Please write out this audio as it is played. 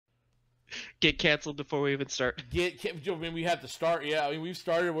Get canceled before we even start. I mean, we have to start. Yeah, I mean, we've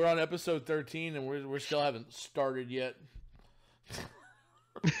started. We're on episode 13, and we're still haven't started yet.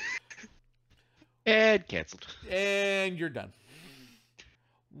 And canceled. And you're done.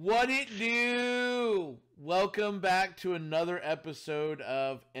 What it do? Welcome back to another episode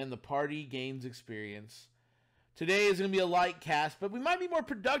of And the Party Games Experience. Today is going to be a light cast, but we might be more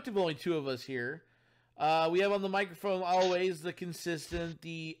productive, only two of us here. We have on the microphone always the consistent,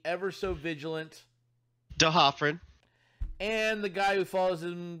 the ever so vigilant DeHoffrin. And the guy who follows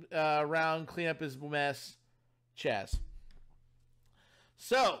him around, clean up his mess, Chaz.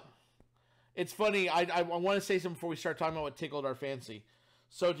 So, it's funny. I want to say something before we start talking about what tickled our fancy.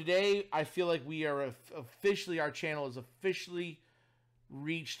 So today, I feel like we are officially, our channel has officially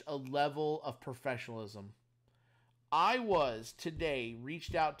reached a level of professionalism. I was today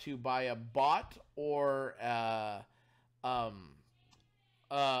reached out to by a bot or a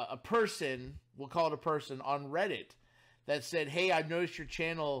person, we'll call it a person, on Reddit that said, hey, I've noticed your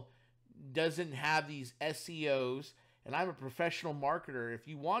channel doesn't have these SEOs, and I'm a professional marketer. If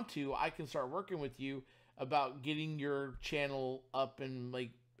you want to, I can start working with you about getting your channel up and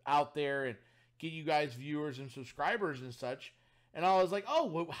like out there and get you guys viewers and subscribers and such. And I was like, oh,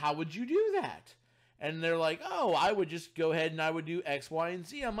 well, how would you do that? And they're like, oh, I would just go ahead and I would do X, Y, and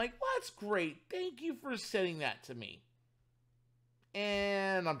Z. I'm like, well, that's great. Thank you for sending that to me.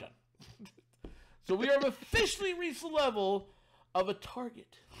 And I'm done. So we have officially reached the level of a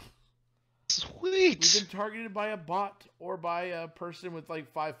target. Sweet. We've been targeted by a bot or by a person with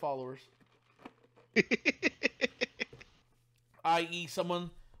like 5 followers. I.e.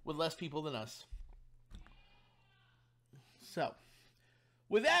 someone with less people than us. So,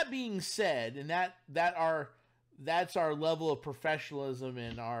 with that being said, and that's our level of professionalism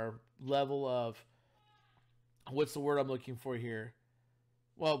and our level of, what's the word I'm looking for here?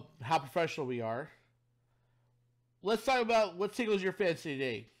 Well, how professional we are. Let's talk about what tickles your fancy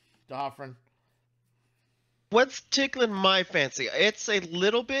today, DeHoffrin. What's tickling my fancy? It's a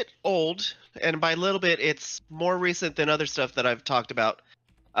little bit old, and by little bit, it's more recent than other stuff that I've talked about.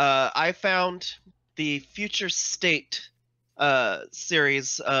 I found the Future State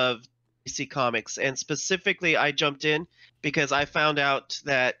series of DC Comics, and specifically I jumped in because I found out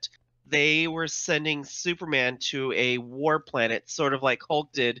that they were sending Superman to a war planet, sort of like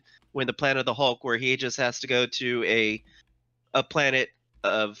Hulk did when the Planet of the Hulk, where he just has to go to a planet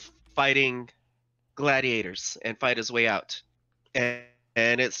of fighting gladiators and fight his way out. And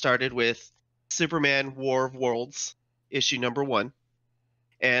it started with Superman War of Worlds, issue number 1.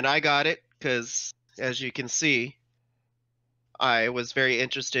 And I got it because, as you can see, I was very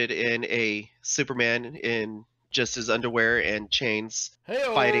interested in a Superman in just his underwear and chains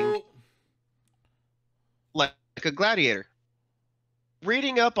Hey-o. fighting like a gladiator.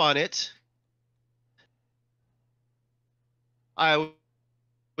 Reading up on it, I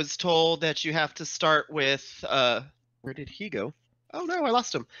was told that you have to start with where did he go? Oh no, I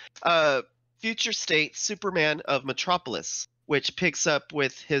lost him. Future State Superman of Metropolis, which picks up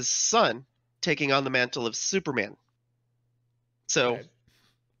with his son taking on the mantle of Superman. So Okay.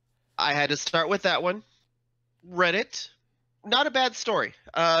 I had to start with that one. Read it. Not a bad story.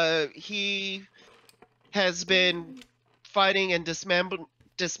 He has been fighting and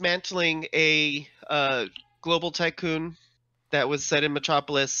dismantling a global tycoon that was set in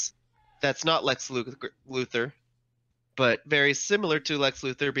Metropolis. That's not Lex Luthor, but very similar to Lex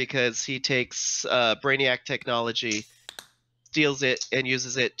Luthor because he takes Brainiac technology, steals it, and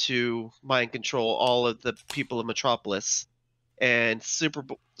uses it to mind control all of the people of Metropolis. And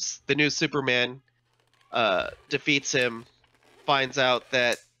the new Superman defeats him, finds out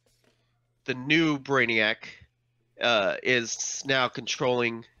that the new Brainiac is now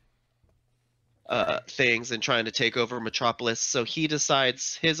controlling things and trying to take over Metropolis. So he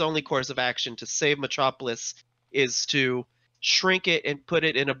decides his only course of action to save Metropolis is to shrink it and put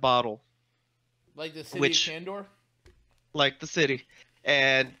it in a bottle. Like the city of Kandor? Like the city.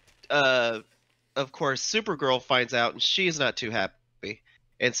 And, of course, Supergirl finds out, and she's not too happy.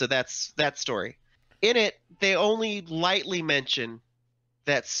 And so that's that story. In it, they only lightly mention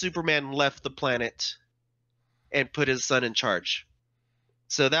that Superman left the planet and put his son in charge.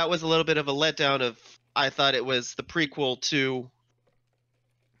 So that was a little bit of a letdown of, I thought it was the prequel to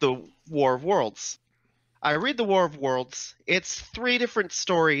the War of Worlds. I read the War of Worlds. It's 3 different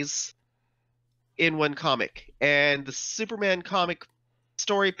stories in one comic. And the Superman comic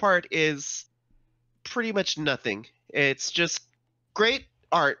story part is pretty much nothing. It's just great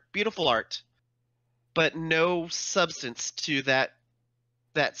art, beautiful art, but no substance to that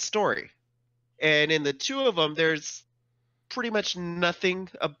story. And in the 2 of them, there's pretty much nothing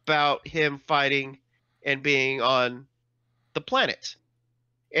about him fighting and being on the planet.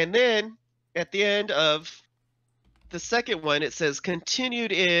 And then at the end of the second one, it says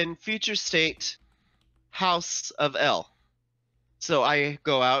continued in future state House of L. So I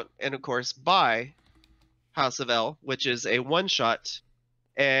go out and, of course, buy House of L, which is a one shot.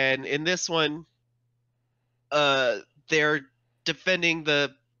 And in this one, they're defending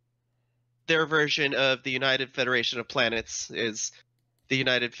their version of the United Federation of Planets is the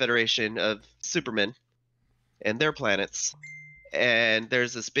United Federation of Supermen and their planets. And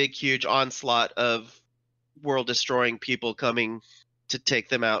there's this big, huge onslaught of world destroying people coming to take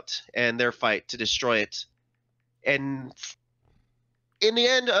them out and their fight to destroy it. And in the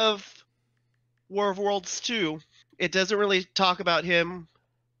end of War of Worlds 2, it doesn't really talk about him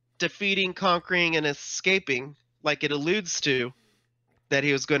defeating, conquering, and escaping like it alludes to that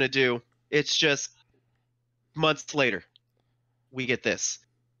he was going to do. It's just months later, we get this.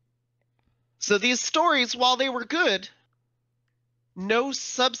 So these stories, while they were good, no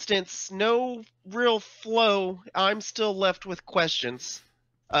substance, no real flow. I'm still left with questions.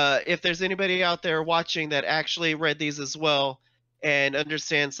 If there's anybody out there watching that actually read these as well and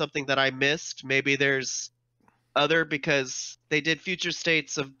understands something that I missed, maybe there's other, because they did future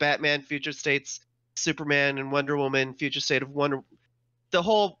states of Batman, future states Superman and Wonder Woman, future state of Wonder. The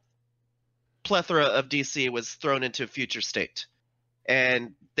whole plethora of DC was thrown into a future state,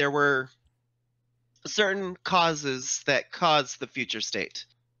 and there were certain causes that caused the future state.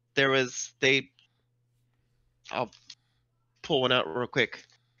 I'll pull one out real quick.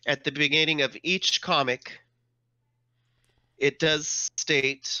 At the beginning of each comic, it does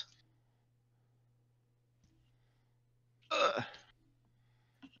state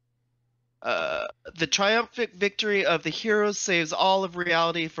the triumphant victory of the heroes saves all of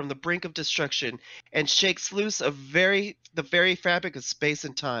reality from the brink of destruction and shakes loose the very fabric of space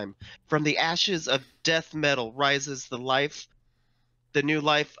and time. From the ashes of death metal rises the new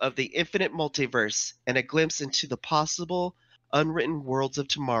life of the infinite multiverse, and a glimpse into the possible unwritten worlds of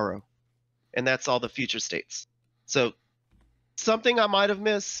tomorrow. And that's all the future states. So something I might have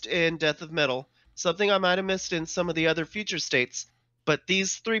missed in Death of Metal, something I might have missed in some of the other future states, but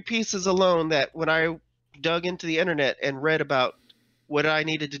these three pieces alone, that when I dug into the internet and read about what I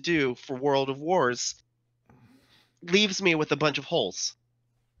needed to do for World of Wars, leaves me with a bunch of holes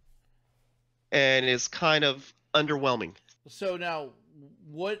and is kind of underwhelming. So now,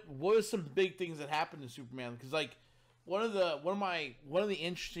 what are some big things that happened to Superman? Because like one of the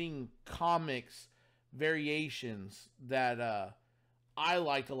interesting comics variations that I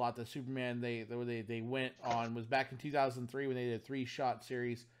liked a lot, that Superman they went on, was back in 2003 when they did a 3-shot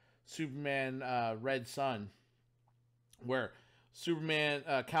series, Superman Red Sun, where Superman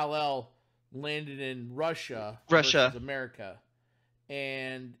Kal-El landed in Russia versus America,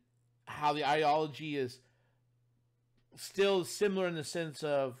 and how the ideology is still similar in the sense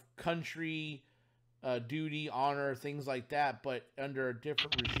of country, duty, honor, things like that, but under a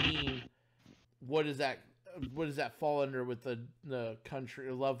different regime. What does that fall under with the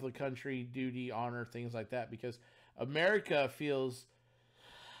country, love the country, duty, honor, things like that? Because America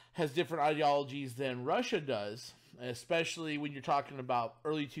has different ideologies than Russia does, especially when you're talking about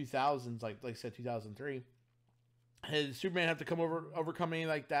early 2000s, like I said, 2003. Did Superman have to overcome anything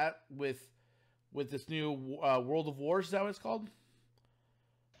like that with this new World of War? Is that what it's called?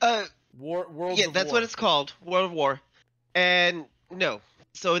 World Yeah, of that's War. what it's called, World of War. And no.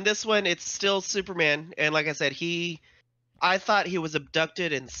 So in this one, it's still Superman, and like I said, I thought he was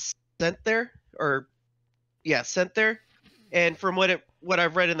abducted and sent there, sent there. And from what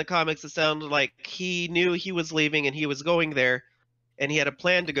I've read in the comics, it sounded like he knew he was leaving and he was going there, and he had a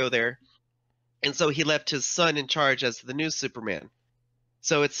plan to go there, and so he left his son in charge as the new Superman.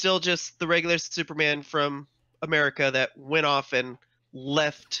 So it's still just the regular Superman from America that went off and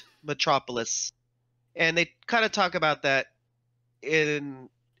left Metropolis, and they kind of talk about that in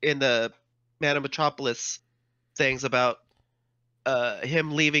the Man of Metropolis things about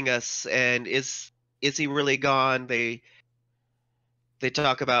him leaving us, and is he really gone? They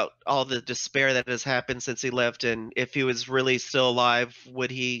talk about all the despair that has happened since he left, and if he was really still alive, would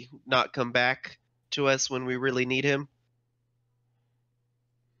he not come back to us when we really need him?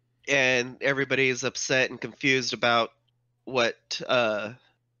 And everybody is upset and confused about what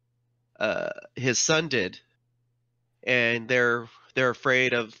his son did, and they're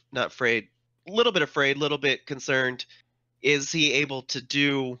afraid of, not afraid, a little bit afraid, a little bit concerned. Is he able to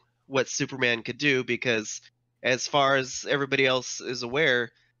do what Superman could do? Because as far as everybody else is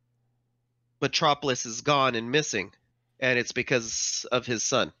aware, Metropolis is gone and missing, and it's because of his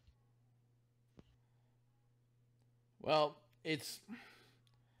son. Well, it's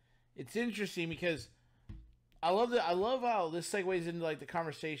interesting because I love how this segues into like the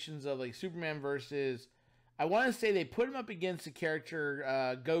conversations of like Superman versus. I want to say they put him up against the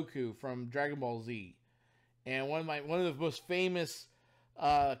character Goku from Dragon Ball Z, and one of the most famous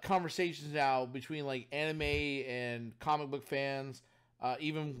conversations now between like anime and comic book fans,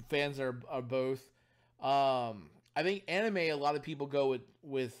 even fans that are both. I think anime, a lot of people go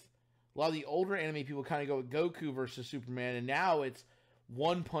with a lot of the older anime people kind of go with Goku versus Superman, and now it's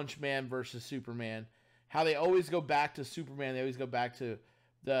One Punch Man versus Superman. How they always go back to Superman, they always go back to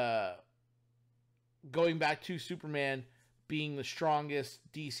Superman being the strongest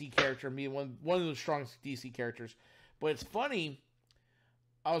DC character, being one of the strongest DC characters. But it's funny,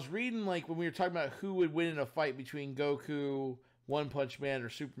 I was reading like when we were talking about who would win in a fight between Goku, One Punch Man, or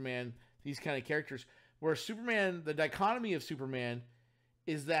Superman, these kind of characters, where Superman, the dichotomy of Superman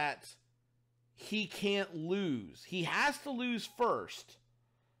is that he can't lose. He has to lose first.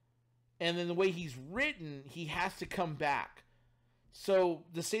 And then the way he's written, he has to come back. So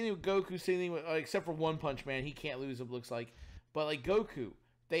the same thing with Goku, same thing with, except for One Punch Man, he can't lose, it looks like. But like Goku,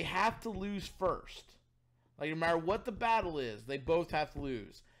 they have to lose first. Like no matter what the battle is, they both have to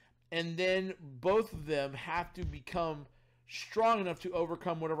lose. And then both of them have to become strong enough to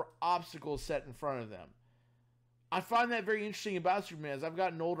overcome whatever obstacle is set in front of them. I find that very interesting about Superman. As I've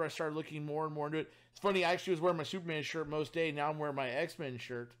gotten older, I started looking more and more into it. It's funny, I actually was wearing my Superman shirt most days. Now I'm wearing my X-Men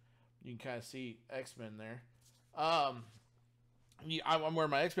shirt. You can kind of see X-Men there. I'm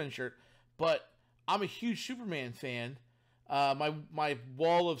wearing my X-Men shirt, but I'm a huge Superman fan. My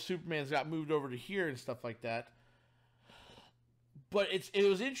wall of Supermans got moved over to here and stuff like that. But it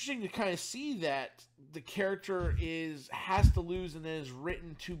was interesting to kind of see that the character has to lose and then is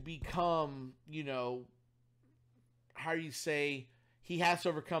written to become, how do you say, he has to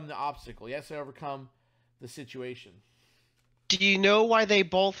overcome the obstacle. He has to overcome the situation. Do you know why they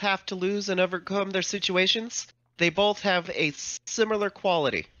both have to lose and overcome their situations? They both have a similar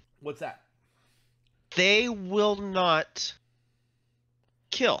quality. What's that? They will not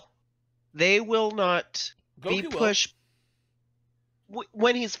kill. They will not be pushed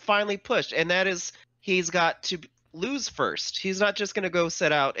when he's finally pushed. And that is, he's got to lose first. He's not just going to go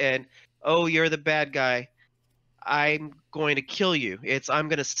set out and, oh, you're the bad guy, I'm going to kill you. I'm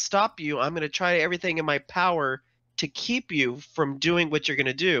going to stop you. I'm going to try everything in my power to keep you from doing what you're going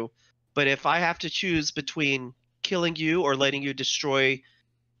to do. But if I have to choose between killing you or letting you destroy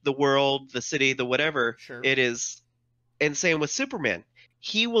the world, the city, the whatever, sure. It is. And same with Superman.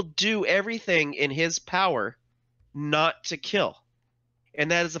 He will do everything in his power not to kill. And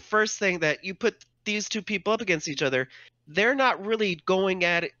that is the first thing that you put these two people up against each other. They're not really going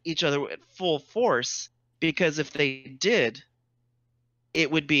at each other at full force, because if they did, it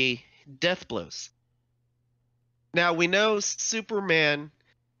would be death blows. Now, we know Superman,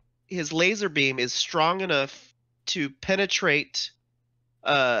 his laser beam is strong enough to penetrate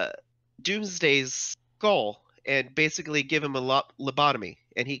Doomsday's skull and basically give him a lobotomy,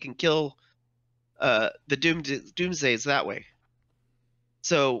 and he can kill the Doomsdays that way.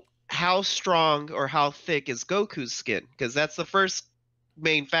 So how strong or how thick is Goku's skin? Because that's the first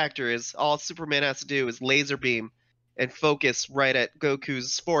main factor, is all Superman has to do is laser beam and focus right at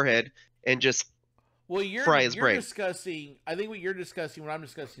Goku's forehead and just fry his brain. I think what you're discussing, what I'm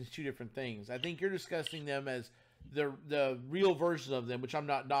discussing, is two different things. I think you're discussing them as the real version of them, which I'm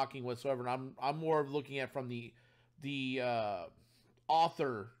not knocking whatsoever. And I'm more looking at from the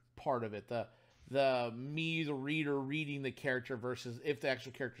author part of it, the reader reading the character versus if the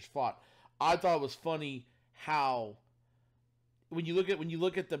actual characters fought. I thought it was funny how when you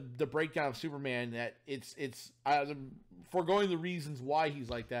look at the breakdown of Superman, that it's foregoing the reasons why he's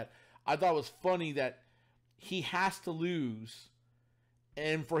like that. I thought it was funny that he has to lose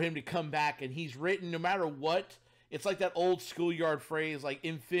and for him to come back, and he's written no matter what. It's like that old schoolyard phrase, like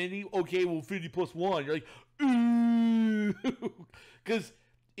infinity. Okay, well, 50 plus 1. You're like, ooh, because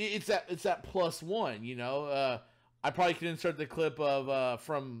it's that plus 1. I probably could insert the clip of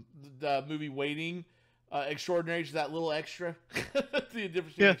from the movie Waiting, Extraordinary, just that little extra. The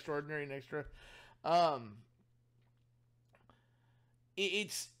difference between extraordinary and extra.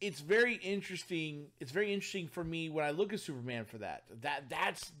 It's very interesting. It's very interesting for me when I look at Superman for that.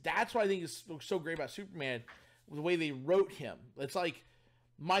 That's what I think is so great about Superman, the way they wrote him. It's like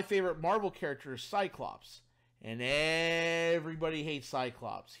my favorite Marvel character is Cyclops, and everybody hates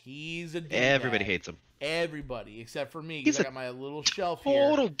Cyclops. He's a everybody hates him. Everybody except for me, because I got my little shelf here,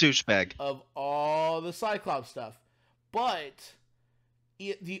 total douchebag of all the Cyclops stuff. But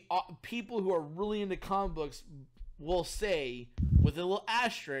the people who are really into comic books will say, with a little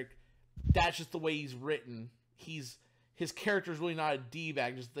asterisk, that's just the way he's written. He's his character is really not a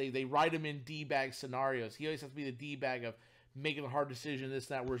D-bag. Just they write him in D-bag scenarios. He always has to be the D-bag of making a hard decision, this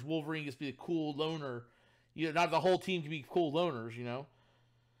and that. Whereas Wolverine gets to be the cool loner. You know, not the whole team can be cool loners, you know.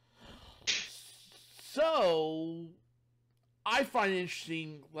 So I find it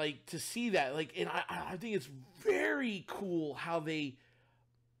interesting, like, to see that, like, and I think it's very cool how they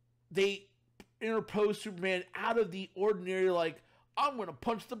interpose Superman out of the ordinary, like, I'm gonna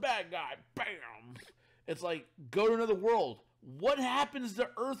punch the bad guy, bam. It's like, go to another world. What happens to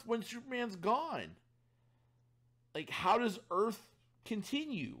Earth when Superman's gone? Like, how does Earth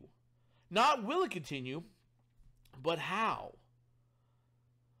continue? Not will it continue, but how?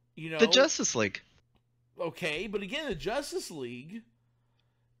 You know, The Justice League. Okay, but again, the Justice League,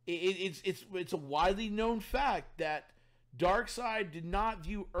 it's a widely known fact that Darkseid did not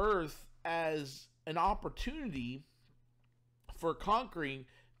view Earth as an opportunity for conquering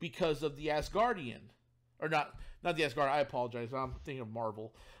because of the Asgardian, or not the Asgard. I apologize. I'm thinking of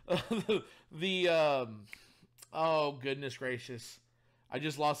Marvel. Oh goodness gracious, I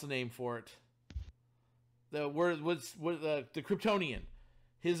just lost the name for it. The Kryptonian.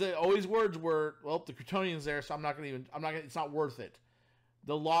 His always words were, well, the Kryptonian's there, so I'm not gonna, it's not worth it.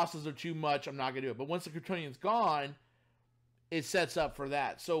 The losses are too much, I'm not gonna do it. But once the Kryptonian's gone, it sets up for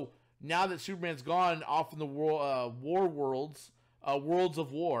that. So now that Superman's gone off in the war worlds, worlds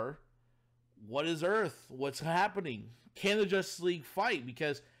of war, what is Earth? What's happening? Can the Justice League fight?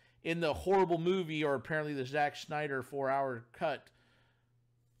 Because in the horrible movie, or apparently the Zack Snyder 4-hour cut,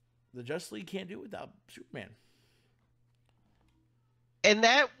 the Justice League can't do it without Superman. And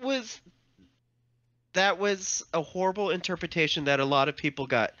that was a horrible interpretation that a lot of people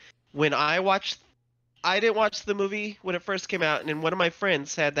got. When I didn't watch the movie when it first came out, and then one of my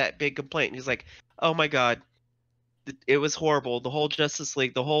friends had that big complaint. He's like, "Oh my God, it was horrible. The whole Justice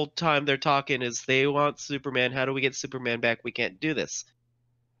League, the whole time they're talking is they want Superman. How do we get Superman back? We can't do this."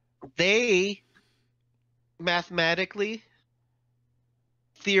 They mathematically,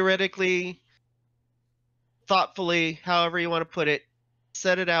 theoretically, thoughtfully, however you want to put it,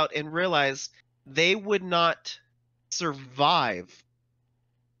 set it out and realized they would not survive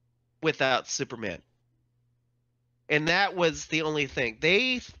without Superman. And that was the only thing.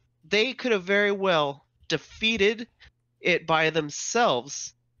 They could have very well defeated it by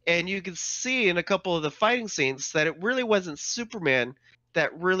themselves. And you can see in a couple of the fighting scenes that it really wasn't Superman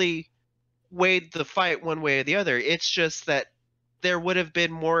that really weighed the fight one way or the other. It's just that there would have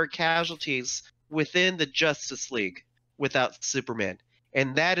been more casualties within the Justice League without Superman.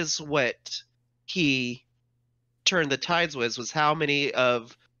 And that is what he turned the tides was how many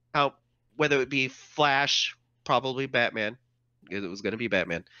of whether it be Flash, probably Batman, because it was going to be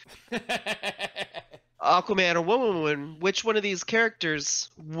Batman, Aquaman or Wonder Woman, which one of these characters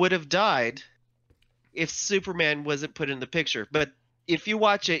would have died if Superman wasn't put in the picture. But if you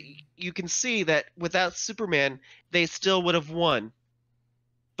watch it, you can see that without Superman, they still would have won.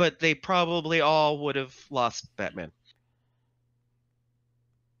 But they probably all would have lost Batman.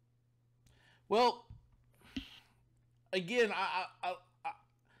 Well, again,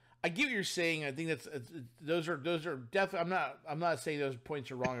 I get what you're saying. I think those are definitely. I'm not saying those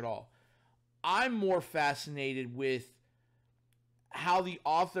points are wrong at all. I'm more fascinated with how the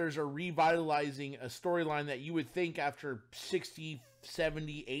authors are revitalizing a storyline that you would think after 60,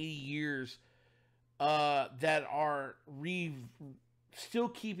 70, 80 years that are still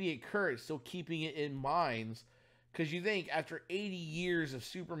keeping it current, still keeping it in minds. Because you think after 80 years of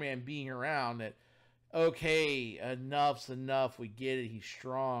Superman being around that, okay, enough's enough. We get it. He's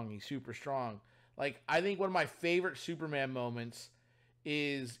strong. He's super strong. Like, I think one of my favorite Superman moments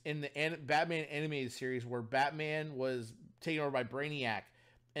is in the Batman animated series where Batman was taken over by Brainiac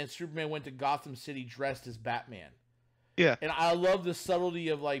and Superman went to Gotham City dressed as Batman. Yeah. And I love the subtlety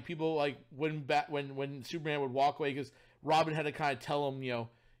of, like, people, like, when Superman would walk away, because Robin had to kind of tell him, you know,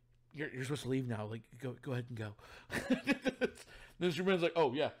 You're supposed to leave now. Like, go ahead and go. Then Superman's like,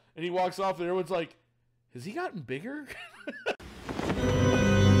 oh, yeah. And he walks off, and everyone's like, has he gotten bigger?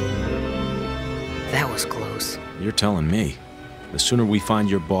 That was close. You're telling me. The sooner we find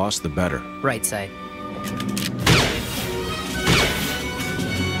your boss, the better. Right side.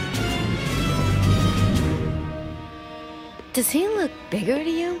 Does he look bigger to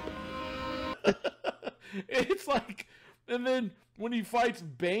you? It's like, and then when he fights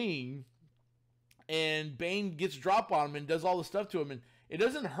Bane, and Bane gets drop on him and does all the stuff to him, and it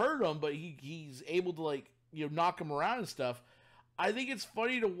doesn't hurt him, but he's able to, like, you know, knock him around and stuff. I think it's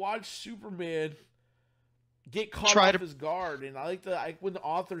funny to watch Superman get caught off his guard, and I like when the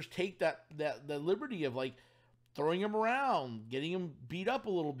authors take the liberty of, like, throwing him around, getting him beat up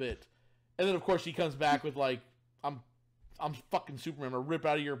a little bit, and then of course he comes back with, like, I'm I'm fucking Superman. I'm gonna rip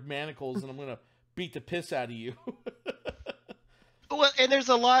out of your manacles and I'm gonna beat the piss out of you. Well, and there's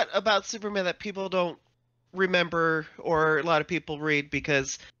a lot about Superman that people don't remember or a lot of people read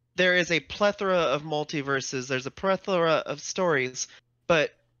because there is a plethora of multiverses. There's a plethora of stories,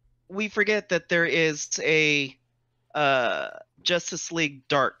 but we forget that there is a Justice League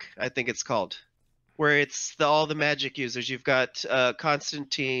Dark, I think it's called, where it's all the magic users. You've got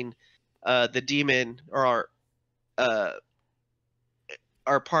Constantine, the Demon, uh,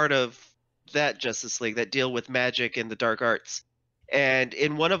 are part of that Justice League that deal with magic and the dark arts. And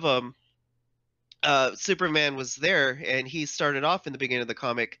in one of them, Superman was there, and he started off in the beginning of the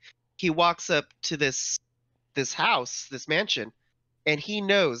comic. He walks up to this house, this mansion, and he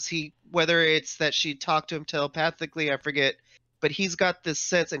knows whether it's that she talked to him telepathically, I forget, but he's got this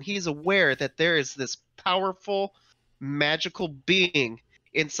sense, and he's aware that there is this powerful, magical being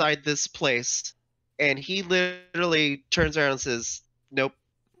inside this place, and he literally turns around and says, "Nope,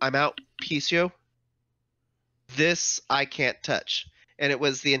 I'm out, Peacio. This I can't touch." And it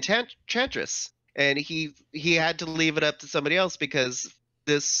was the Enchantress, and he had to leave it up to somebody else because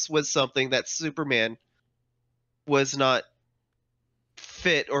this was something that Superman was not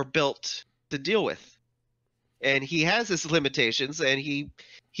fit or built to deal with. And he has his limitations, and he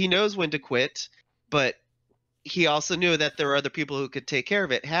knows when to quit, but he also knew that there were other people who could take care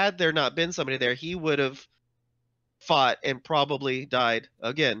of it. Had there not been somebody there, he would have fought and probably died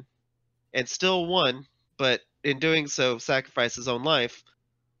again and still won, but in doing so sacrificed his own life.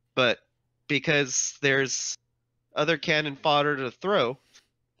 But because there's other cannon fodder to throw,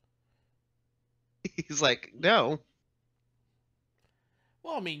 he's like, no.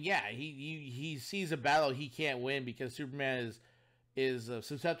 Well, I mean, yeah, he sees a battle he can't win because Superman is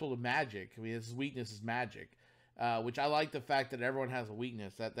susceptible to magic. I mean, his weakness is magic, which I like the fact that everyone has a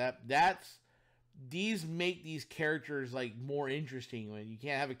weakness. That's these make these characters like more interesting when you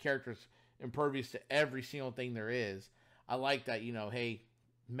can't have a character impervious to every single thing there is. I like that, hey,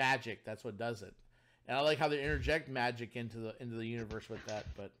 magic, that's what does it. And I like how they interject magic into the universe with that.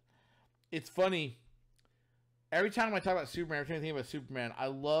 But it's funny. Every time I talk about Superman, every time I think about Superman, I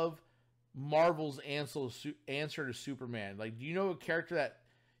love Marvel's answer to Superman. Like, do you know a character that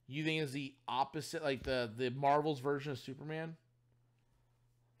you think is the opposite, like the Marvel's version of Superman?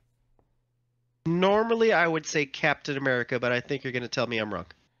 Normally, I would say Captain America, but I think you're going to tell me I'm wrong.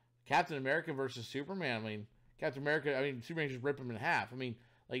 Captain America versus Superman. I mean, Superman just rip him in half. I mean,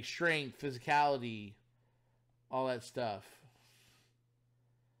 like strength, physicality, all that stuff.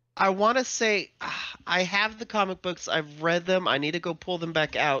 I want to say I have the comic books. I've read them. I need to go pull them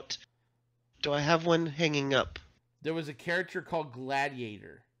back out. Do I have one hanging up? There was a character called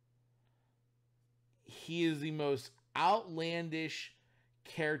Gladiator. He is the most outlandish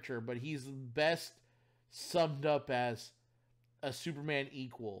character, but he's the best summed up as a Superman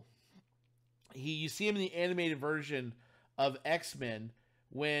equal. You see him in the animated version of X-Men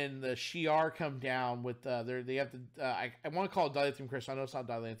when the Shi'ar come down with they have to I want to call it dilithium crystal. I know it's not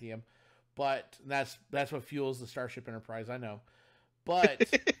dilithium, but that's what fuels the Starship Enterprise. I know, but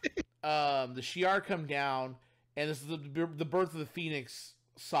the Shi'ar come down, and this is the birth of the Phoenix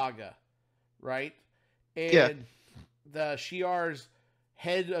saga, right? And the Shi'ar's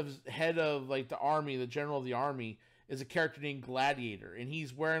head of like the army, the general of the army, is a character named Gladiator, and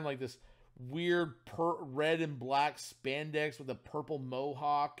he's wearing like this weird red and black spandex with a purple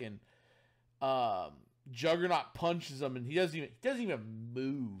mohawk, and Juggernaut punches him, and he doesn't even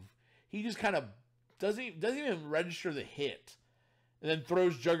move. He just kind of doesn't even register the hit, and then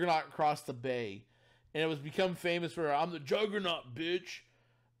throws Juggernaut across the bay. And it was become famous for "I'm the Juggernaut, bitch"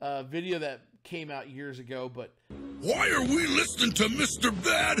 video that came out years ago. But why are we listening to Mr.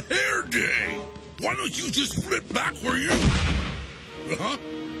 Bad Hair Day? Why don't you just flip back where you... Huh?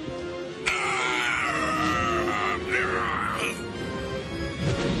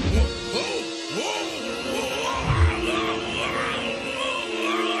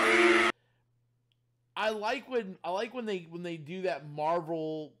 I like when they do that.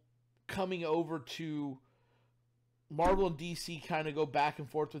 Marvel coming over to Marvel and DC kind of go back and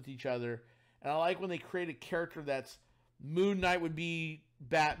forth with each other, and I like when they create a character that's Moon Knight would be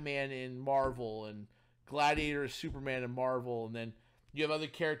Batman in Marvel, and Gladiator is Superman in Marvel, and then you have other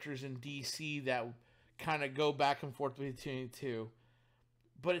characters in DC that kind of go back and forth between the two.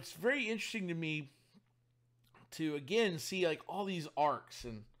 But it's very interesting to me to again see like all these arcs,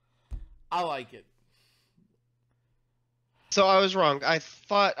 and I like it. So I was wrong. I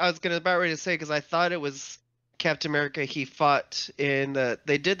thought I was about ready to say, because I thought it was Captain America he fought in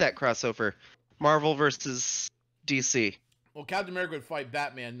they did that crossover, Marvel versus DC. Well, Captain America would fight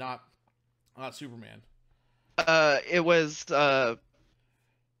Batman, not Superman. It was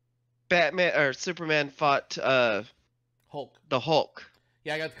Batman or Superman fought Hulk. the Hulk.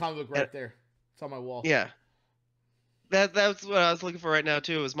 Yeah, I got the comic book right there. It's on my wall. Yeah, that's what I was looking for right now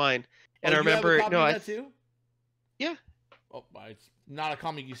too. It was mine, and Oh, I you have a remember copy of that too? Yeah. Oh, it's not a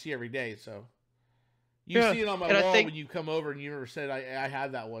comic you see every day, so you Yeah, see it on my and wall I think- when you come over, and you never said I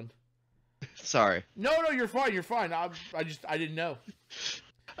had that one. Sorry. No, you're fine. You're fine. I didn't know.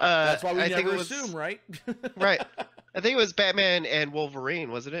 That's That's why we never assume, right? Right. I think it was Batman and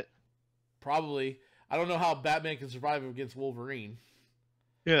Wolverine, wasn't it? Probably. I don't know how Batman can survive against Wolverine,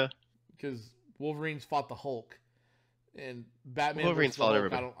 Yeah. because Wolverine's fought the Hulk, and Batman Wolverine's versus the fought Hulk,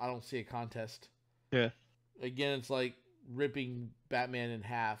 everybody. I don't see a contest. Yeah. Again, it's like ripping Batman in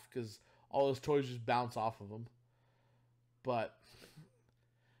half because all those toys just bounce off of him. But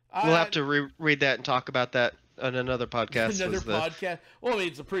We'll have to read that and talk about that on another podcast. another podcast. Well, I mean,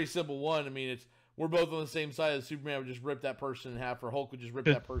 it's a pretty simple one. I mean, we're both on the same side. As Superman would just rip that person in half, or Hulk would just rip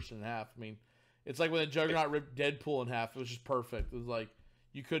that person in half. I mean, it's like when the Juggernaut ripped Deadpool in half. It was just perfect. It was like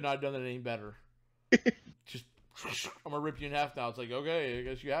you could not have done that any better. Just I'm gonna rip you in half now. It's like, okay, I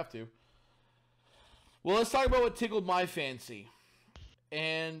guess you have to. Well, let's talk about what tickled my fancy.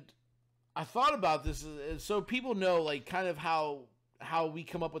 And I thought about this so people know, like, kind of how we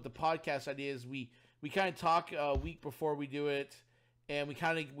come up with the podcast ideas. We kind of talk a week before we do it, and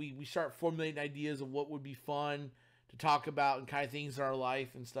we start formulating ideas of what would be fun to talk about and kind of things in our life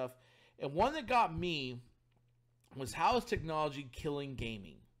and stuff. And one that got me was, how is technology killing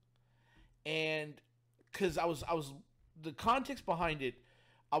gaming? And because I was the context behind it,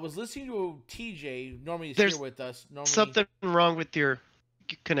 I was listening to TJ. Normally he's There's here with us. Normally, something wrong with your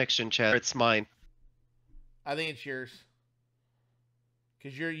connection, Chad. It's mine. I think it's yours.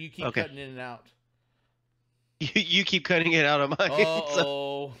 Because you keep Okay. cutting in and out. You keep cutting it out of mine.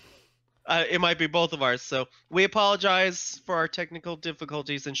 Uh-oh. It might be both of ours. So we apologize for our technical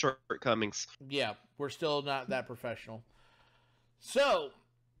difficulties and shortcomings. Yeah, we're still not that professional. So,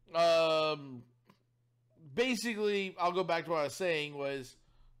 basically, I'll go back to what I was saying was,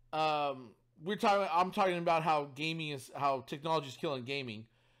 I'm talking about how technology is killing gaming.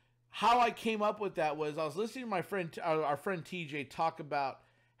 How I came up with that was, I was listening to our friend TJ talk about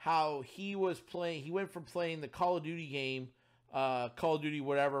how he went from playing the Call of Duty game, Call of Duty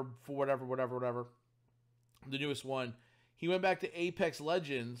whatever, the newest one. He went back to Apex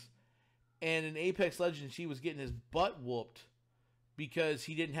Legends, and in Apex Legends he was getting his butt whooped because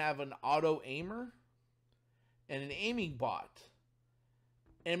he didn't have an auto aimer and an aiming bot.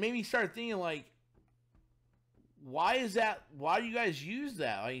 And it made me start thinking, like, why is that? Why do you guys use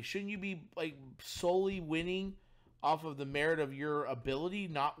that? Like, shouldn't you be, like, solely winning off of the merit of your ability,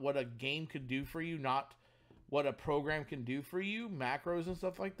 not what a game could do for you, not what a program can do for you, macros and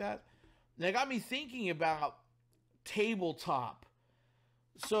stuff like that? And it got me thinking about tabletop.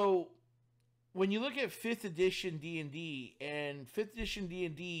 So when you look at 5th edition D&D, and 5th edition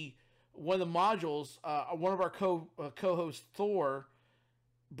D&D, one of the modules, one of our co-hosts, Thor,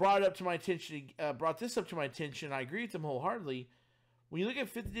 brought this up to my attention. I agree with him wholeheartedly. When you look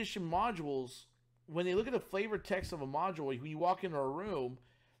at 5th edition modules, when they look at the flavor text of a module, when you walk into a room,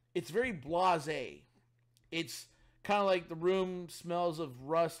 it's very blasé. It's kind of like the room smells of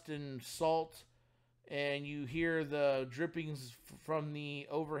rust and salt, and you hear the drippings from the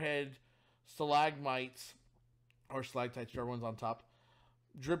overhead stalagmites, or stalactites, whichever one's on top,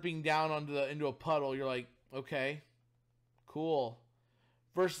 dripping down into a puddle. You're like, okay, cool.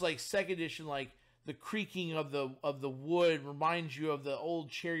 Versus like 2nd edition, like the creaking of the wood reminds you of the old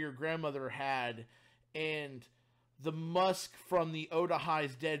chair your grandmother had, and the musk from the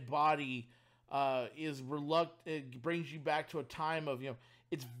Odahai's dead body is reluctant. It brings you back to a time of,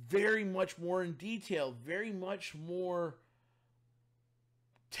 it's very much more in detail, very much more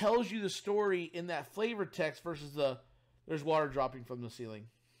tells you the story in that flavor text versus there's water dropping from the ceiling.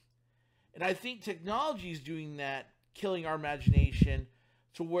 And I think technology is doing that, killing our imagination,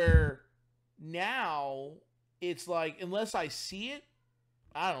 to where now it's like, unless I see it,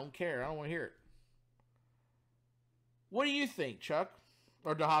 I don't care. I don't want to hear it. What do you think, Chuck?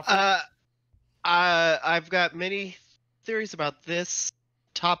 Or DeHoffer? I've got many theories about this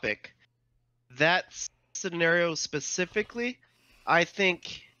topic. That scenario specifically, I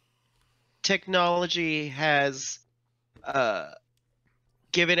think technology has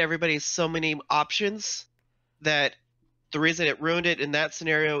given everybody so many options that the reason it ruined it in that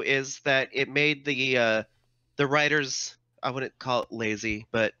scenario is that it made the writers, I wouldn't call it lazy,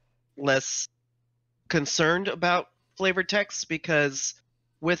 but less concerned about flavor text, because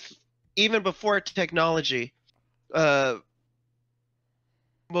even before technology,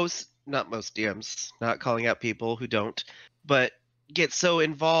 most not most DMs, not calling out people who don't, but get so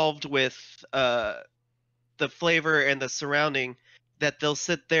involved with the flavor and the surrounding that they'll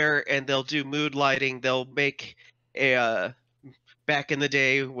sit there and they'll do mood lighting. They'll make a back in the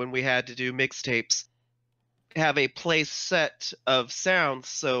day when we had to do mixtapes, have a place set of sounds.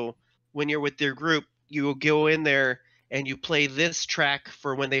 So when you're with your group, you will go in there and you play this track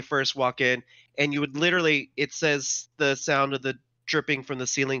for when they first walk in, and you would literally, it says the sound of the dripping from the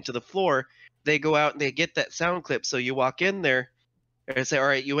ceiling to the floor. They go out and they get that sound clip. So you walk in there and say, all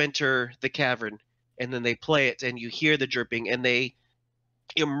right, you enter the cavern, and then they play it and you hear the dripping and they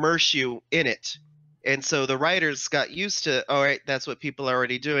immerse you in it. And so the writers got used to, all right, that's what people are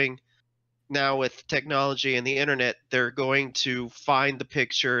already doing. Now with technology and the internet, they're going to find the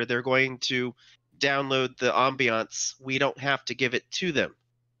picture, they're going to download the ambiance. We don't have to give it to them.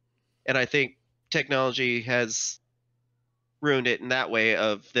 And I think technology has ruined it in that way,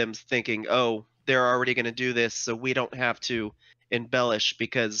 of them thinking, oh, they're already going to do this, so we don't have to embellish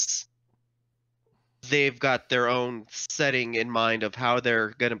because they've got their own setting in mind of how they're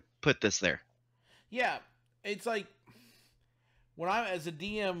going to put this there. Yeah, it's like when I as a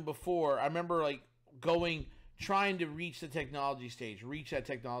DM before, I remember like trying to reach that technology stage,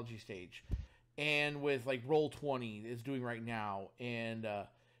 and with like Roll20 is doing right now, and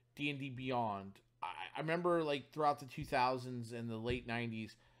D&D Beyond. I remember like throughout the 2000s and the late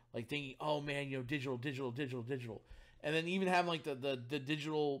 90s, like thinking, oh man, digital, and then even having like the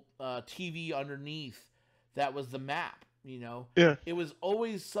digital TV underneath that was the map. Yeah. It was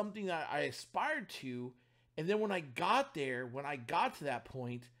always something that I aspired to, and then when I got to that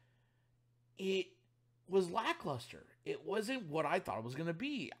point, it was lackluster. It wasn't what I thought it was going to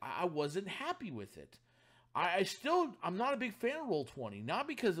be. I wasn't happy with it. I'm not a big fan of Roll20, not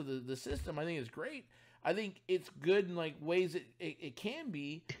because of the system. I think it's great. I think it's good in like ways it can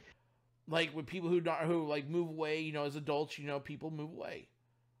be, like with people who like move away. As adults, people move away.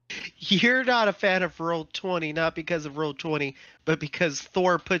 You're not a fan of Roll20, not because of Roll20, but because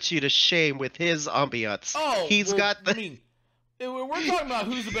Thor puts you to shame with his ambiance. Oh, he's got the. I mean, we're talking about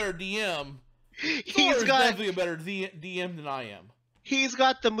who's a better DM. He's Thor's got definitely a better DM than I am. He's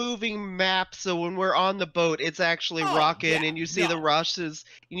got the moving map, so when we're on the boat, it's actually rocking, and you see the rushes,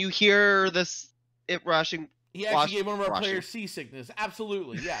 and you hear it rushing. He actually gave one of our players seasickness.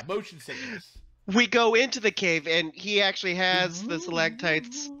 Absolutely, yeah, motion sickness. We go into the cave, and he actually has the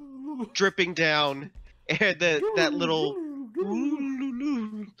stalactites dripping down, and that little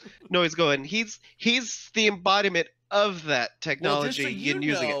noise going. He's the embodiment of that technology. Well, just so you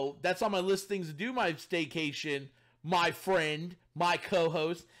know, that's on my list of things to do my staycation, my friend, my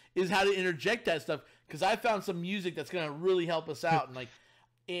co-host, is how to interject that stuff, because I found some music that's going to really help us out, and like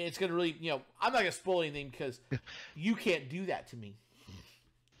it's going to really, I'm not going to spoil anything because you can't do that to me.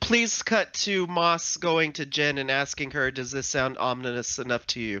 Please cut to Moss going to Jen and asking her, does this sound ominous enough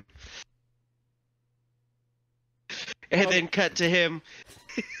to you? And then cut to him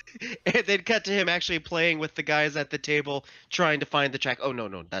actually playing with the guys at the table trying to find the track. Oh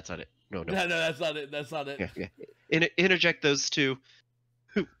no, that's not it. No, that's not it. That's not it. Yeah. Interject those two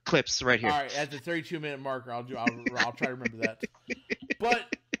clips right here. All right, at the 32-minute marker, I'll try to remember that.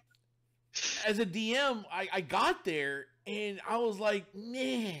 But as a DM, I got there and I was like,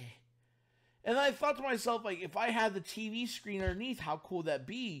 meh. And I thought to myself, like, if I had the TV screen underneath, how cool would that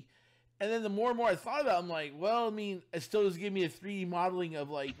be? And then the more and more I thought about it, I'm like, well, I mean, it still does give me a 3D modeling of,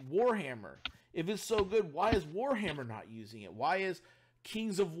 like, Warhammer. If it's so good, why is Warhammer not using it? Why is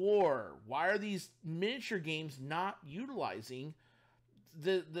Kings of War? Why are these miniature games not utilizing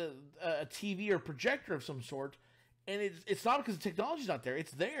a TV or projector of some sort? And it's not because the technology's not there.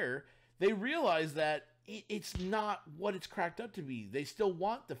 It's there. They realize that it's not what it's cracked up to be. They still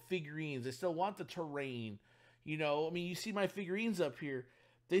want the figurines. They still want the terrain. I mean, you see my figurines up here.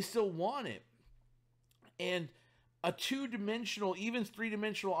 They still want it. And a 2-dimensional, even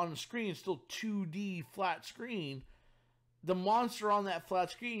 3-dimensional on the screen, still 2D flat screen. The monster on that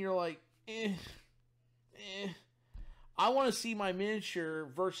flat screen, you're like, I want to see my miniature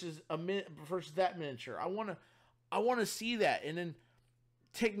versus that miniature. I want to see that. And then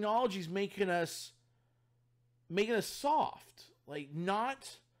technology's making us soft, like not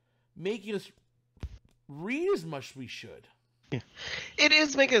making us read as much as we should. Yeah. It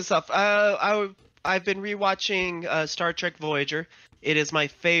is making us soft. I've been rewatching Star Trek Voyager. It is my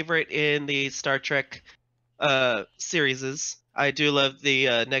favorite in the Star Trek series. I do love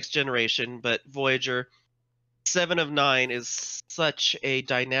the Next Generation, but Voyager 7 of 9 is such a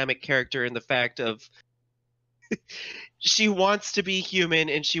dynamic character in the fact of she wants to be human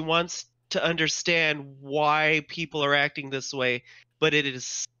and she wants to understand why people are acting this way, but it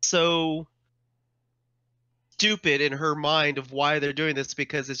is so stupid in her mind of why they're doing this,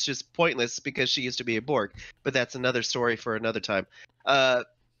 because it's just pointless because she used to be a Borg. But that's another story for another time.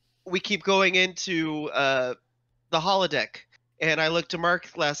 We keep going into the holodeck, and I looked to Mark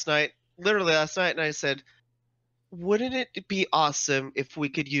literally last night, and I said, wouldn't it be awesome if we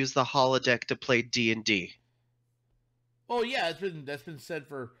could use the holodeck to play D&D? Oh yeah, that's been said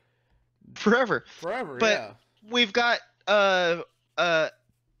for Forever. forever. But yeah, we've got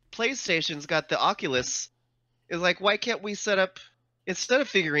PlayStation's got the Oculus. It's like, why can't we set up, instead of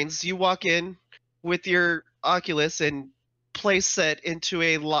figurines, you walk in with your Oculus and place set into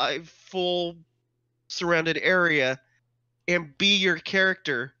a live, full surrounded area and be your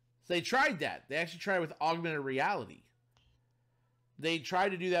character. so they tried that. They actually tried with augmented reality. They tried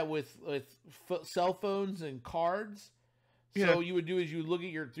to do that with cell phones and cards. So Yeah. you would do is you would look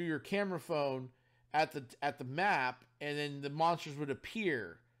at through your camera phone at the map, and then the monsters would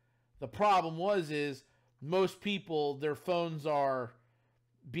appear. The problem is most people, their phones are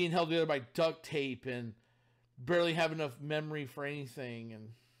being held together by duct tape and barely have enough memory for anything. And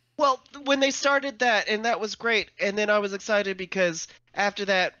Well, when they started that, and that was great, and then I was excited because after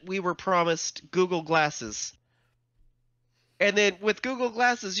that we were promised Google Glasses. And then with Google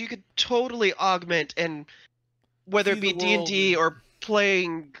Glasses, you could totally augment, and whether See it be the world D&D and- or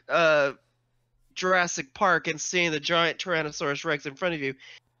playing Jurassic Park and seeing the giant Tyrannosaurus Rex in front of you,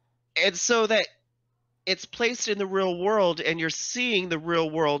 and so that it's placed in the real world and you're seeing the real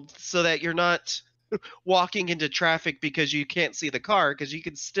world, so that you're not walking into traffic because you can't see the car, because you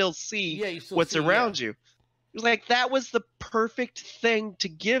can still see yeah, you still what's see, around yeah. you. Like, that was the perfect thing to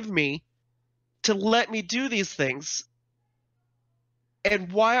give me to let me do these things.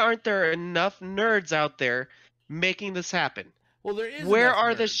 And why aren't there enough nerds out there making this happen? Well, there is. Where enough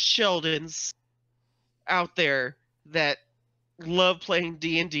are the nerds. Sheldons out there that love playing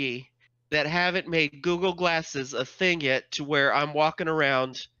D&D that haven't made Google Glasses a thing yet, to where I'm walking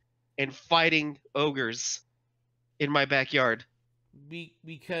around and fighting ogres in my backyard?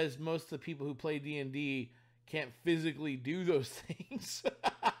 Because most of the people who play D&D can't physically do those things.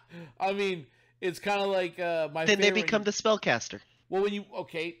 I mean, it's kind of like my. Then they favorite- become the spellcaster. Well, when you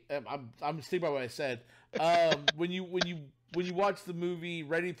I'm sticking by what I said. When you watch the movie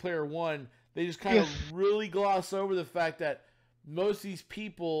Ready Player One, they just kind of really gloss over the fact that most of these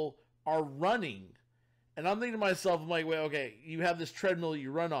people are running, and I'm thinking to myself, I'm like, wait, okay, you have this treadmill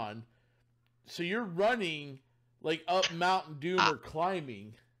you run on, so you're running like up Mountain Doom or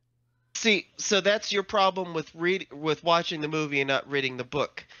climbing. See, so that's your problem with watching the movie and not reading the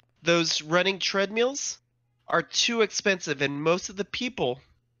book. Those running treadmills are too expensive, and most of the people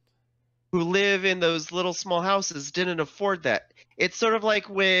who live in those little small houses didn't afford that. It's sort of like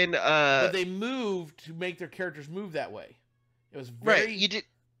when But they moved to make their characters move that way. It was very right.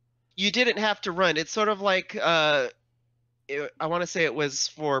 You didn't have to run. It's sort of like I want to say it was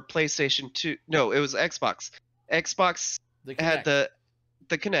for PlayStation 2. No, it was Xbox. Xbox the had Kinect.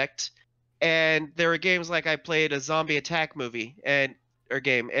 the Kinect, and there were games like I played a zombie attack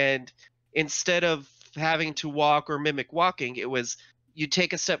game, and instead of having to walk or mimic walking, it was you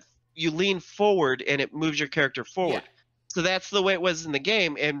take a step, you lean forward, and it moves your character forward. Yeah. So that's the way it was in the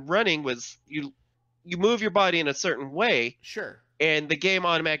game. And running was you move your body in a certain way, Sure. and the game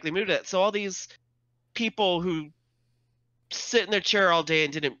automatically moved it. So all these people who sit in their chair all day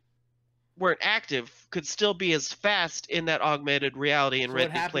and weren't active could still be as fast in that augmented reality in So what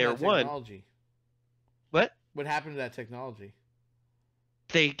Ready happened Player to that One. technology? What? What happened to that technology?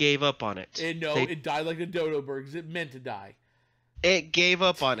 They gave up on it. It died like the dodo birds. It meant to die. It gave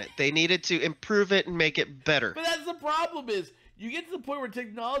up on it. They needed to improve it and make it better. But that's the problem is you get to the point where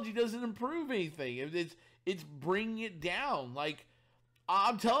technology doesn't improve anything. It's bringing it down. Like,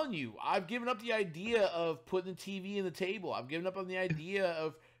 I'm telling you, I've given up the idea of putting the TV in the table. I've given up on the idea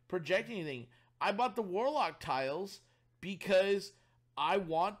of projecting anything. I bought the Warlock tiles because I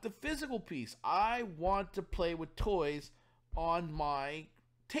want the physical piece. I want to play with toys on my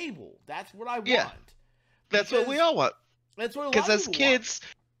table. That's what I want. Yeah. That's what we all want. That's what a lot Because of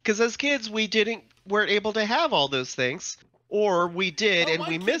as people kids, we weren't able to have all those things, or we did want. and My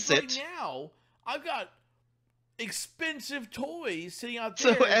we kids miss right it. now, I've got expensive toys sitting out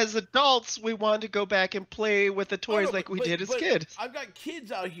there. So as adults, we want to go back and play with the Oh, no, toys like we but- did as but kids. I've got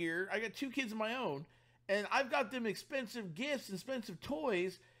kids out here. I got 2 kids of my own, and I've got them expensive gifts, expensive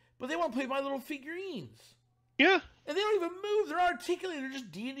toys, but they want to play with my little figurines. Yeah. And they don't even move. They're articulated. They're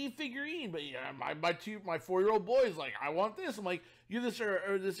just D&D figurine. But yeah, my 4-year-old boy is like, I want this. I'm like, you're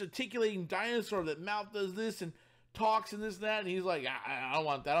this articulating dinosaur that mouth does this and talks and this and that. And he's like, I don't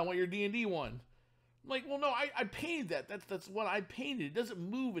want that. I want your D&D one. I'm like, well, no, I painted that. That's what I painted. It doesn't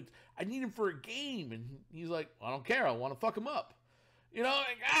move. I need him for a game. And he's like, well, I don't care. I want to fuck him up. You know,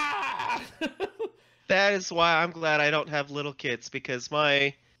 like, ah! That is why I'm glad I don't have little kids, because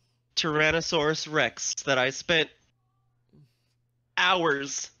my Tyrannosaurus Rex that I spent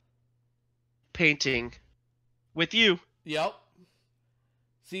hours painting with you. Yep.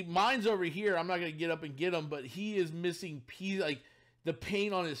 See, mine's over here. I'm not going to get up and get him, but he is missing like the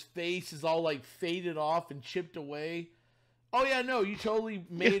paint on his face is all like faded off and chipped away. Oh yeah, no, you totally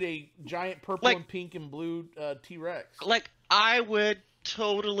made a giant purple and pink and blue T-Rex. Like, I would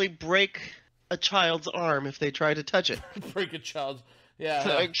totally break a child's arm if they tried to touch it. Break a child's... Yeah.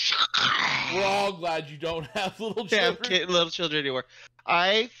 Like, we're all glad you don't have little children. Have little children anymore.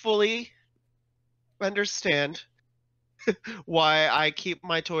 I fully understand why I keep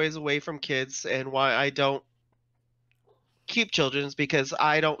my toys away from kids and why I don't keep children's, because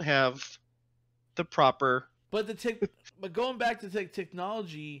I don't have the proper... But but going back to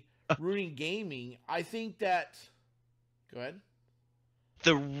technology ruining gaming, I think that... Go ahead.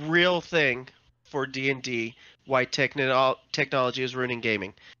 The real thing for D&D, why technology is ruining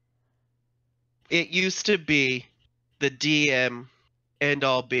gaming. It used to be the DM end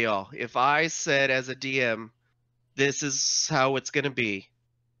all be all. If I said as a DM, this is how it's going to be,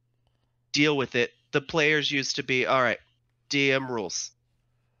 deal with it, the players used to be, all right, DM rules.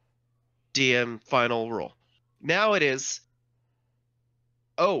 DM final rule. Now it is,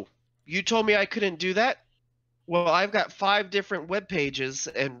 oh, you told me I couldn't do that? Well, I've got 5 different web pages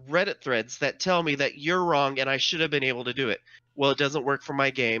and Reddit threads that tell me that you're wrong and I should have been able to do it. Well, it doesn't work for my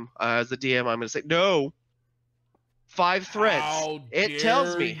game. As a DM, I'm going to say, no. 5 threads. It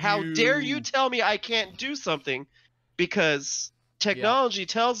tells me. How dare you tell me I can't do something because technology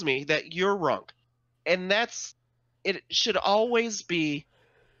tells me that you're wrong. And it should always be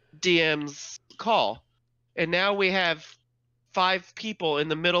DM's call. And now we have 5 people in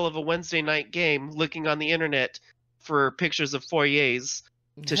the middle of a Wednesday night game looking on the internet for pictures of foyers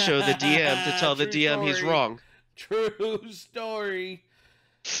to show the DM to tell the DM he's wrong. True story.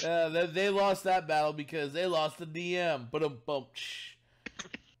 They lost that battle because they lost the DM. But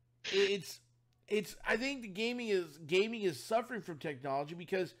I think the gaming is suffering from technology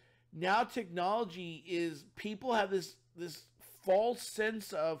because now technology is, people have this false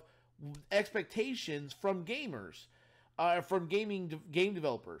sense of expectations from gamers. From game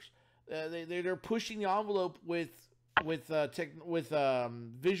developers, they're pushing the envelope with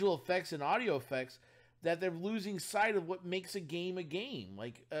visual effects and audio effects that they're losing sight of what makes a game,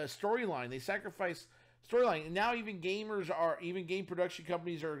 like a storyline. They sacrifice storyline, and now even game production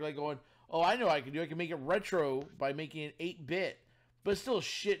companies are like going, "Oh, I know what I can do. I can make it retro by making it 8-bit, but still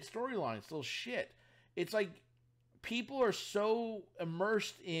shit storyline, still shit." It's like people are so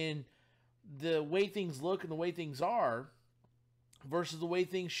immersed in the way things look and the way things are versus the way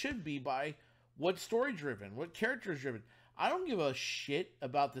things should be by what's story driven, what character is driven. I don't give a shit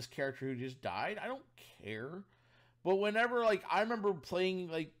about this character who just died. I don't care. But whenever, like, I remember playing,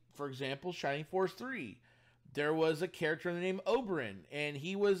 like, for example, Shining Force 3, there was a character in the name Oberyn, and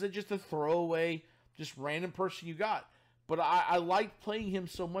he was just a throwaway, just random person you got. But I liked playing him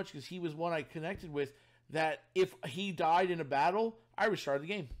so much because he was one I connected with, that if he died in a battle, I restarted the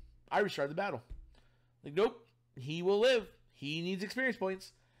game. I restarted the battle. Like, nope, he will live. He needs experience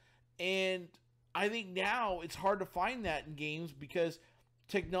points. And I think now it's hard to find that in games because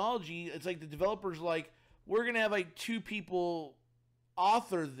technology, it's like the developers like, we're going to have like 2 people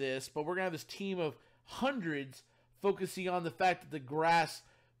author this, but we're going to have this team of hundreds focusing on the fact that the grass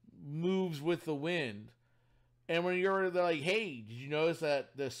moves with the wind. And when they're like, hey, did you notice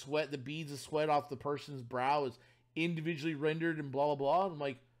that the beads of sweat off the person's brow is individually rendered and blah, blah, blah? And I'm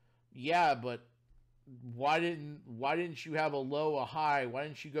like, yeah, but why didn't you have a low, a high? Why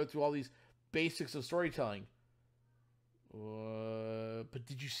didn't you go through all these basics of storytelling? But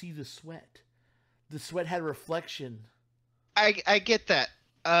did you see the sweat? The sweat had a reflection. I get that.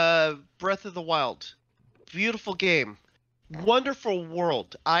 Breath of the Wild. Beautiful game. Wonderful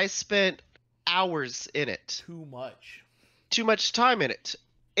world. I spent hours in it. Too much time in it.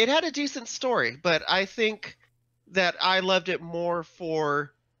 It had a decent story, but I think that I loved it more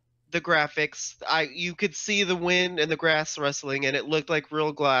for the graphics. You could see the wind and the grass rustling, and it looked like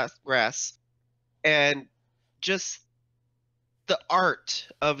real grass. And just the art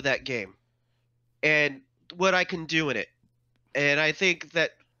of that game and what I can do in it. And I think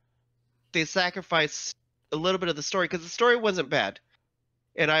that they sacrificed a little bit of the story because the story wasn't bad.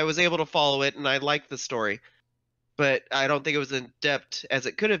 And I was able to follow it, and I liked the story. But I don't think it was in depth as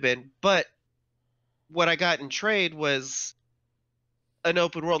it could have been. But what I got in trade was an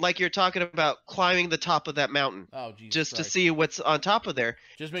open world, like you're talking about climbing the top of that mountain Oh, Jesus just to Christ. see what's on top of there.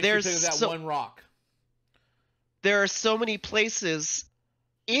 Just make sure you pick up that one rock. There are so many places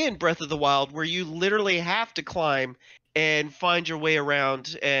in Breath of the Wild where you literally have to climb and find your way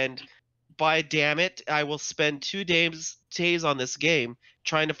around. And by damn it, I will spend 2 days on this game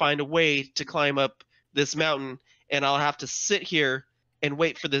trying to find a way to climb up this mountain, and I'll have to sit here and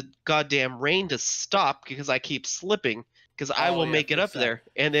wait for the goddamn rain to stop because I keep slipping, because I will make it up there.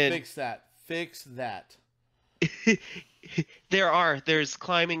 And then fix that. There's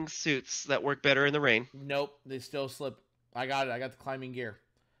climbing suits that work better in the rain. Nope, they still slip. I got it. I got the climbing gear.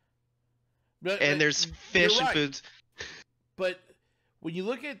 But there's fish and foods. But when you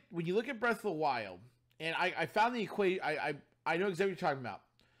look at Breath of the Wild, and I found the equation. I know exactly what you're talking about.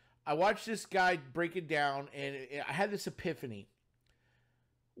 I watched this guy break it down, and I had this epiphany.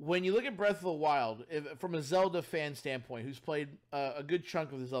 When you look at Breath of the Wild, from a Zelda fan standpoint, who's played a good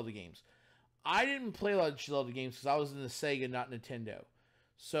chunk of the Zelda games, I didn't play a lot of Zelda games because I was in the Sega, not Nintendo.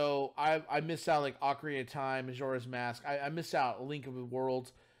 So I missed out like Ocarina of Time, Majora's Mask. I missed out A Link of the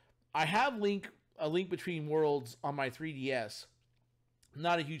Worlds. I have A Link Between Worlds on my 3DS. I'm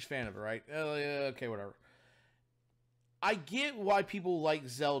not a huge fan of it, right? Okay, whatever. I get why people like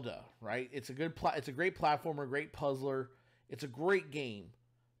Zelda, right? It's a great platformer, great puzzler. It's a great game.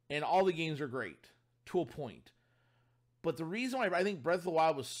 And all the games are great, to a point. But the reason why I think Breath of the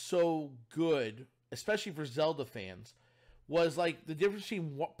Wild was so good, especially for Zelda fans, was like the difference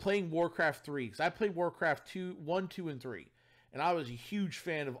between playing Warcraft 3. Because I played Warcraft 1, 2, and 3. And I was a huge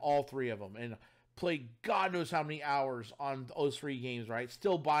fan of all 3 of them. And played God knows how many hours on those 3 games, right?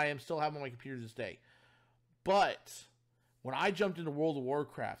 Still buy them, still have them on my computer to this day. But when I jumped into World of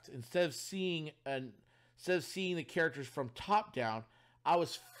Warcraft, instead of seeing the characters from top down, I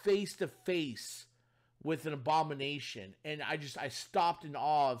was face to face with an abomination, and I stopped in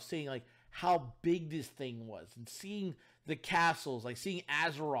awe of seeing like how big this thing was, and seeing the castles, like seeing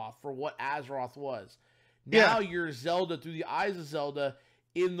Azeroth for what Azeroth was. Now you're Zelda through the eyes of Zelda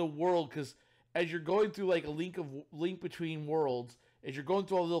in the world, because as you're going through like a link between worlds, as you're going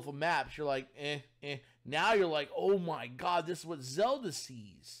through all the little maps, you're like, Now you're like, oh my God, this is what Zelda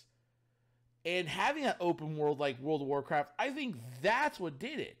sees. And having that open world like World of Warcraft, I think that's what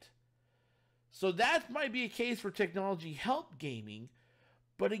did it. So that might be a case where technology helped gaming.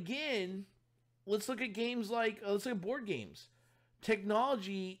 But again, let's look at let's look at board games.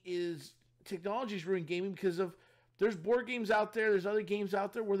 Technology is ruining gaming because there's board games out there, there's other games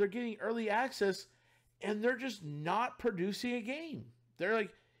out there where they're getting early access and they're just not producing a game. They're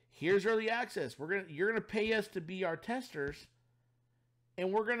like, here's early access. You're gonna pay us to be our testers,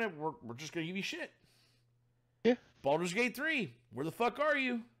 and we're just gonna give you shit. Yeah. Baldur's Gate 3, where the fuck are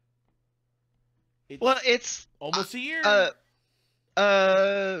you? It's almost a year.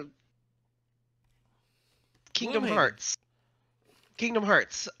 Kingdom Hearts.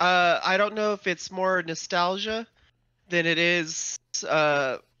 I don't know if it's more nostalgia than it is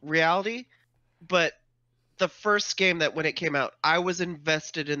reality, but the first game that when it came out, I was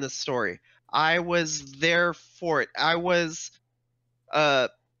invested in the story. I was there for it. I was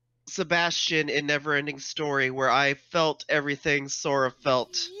Sebastian in Neverending Story, where I felt everything Sora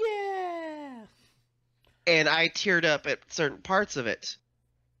felt. Yeah. And I teared up at certain parts of it.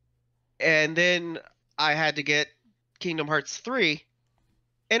 And then I had to get Kingdom Hearts 3,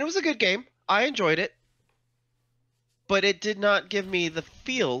 and it was a good game. I enjoyed it. But it did not give me the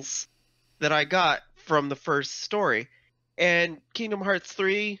feels that I got from the first story. And Kingdom Hearts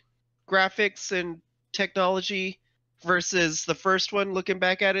 3 graphics and technology versus the first one, looking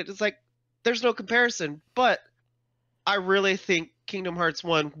back at it, it's like there's no comparison. But I really think Kingdom Hearts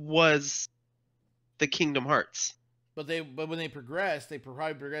 1 was the Kingdom Hearts. But when they progressed, they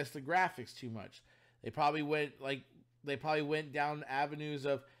probably progressed the graphics too much. They probably went down avenues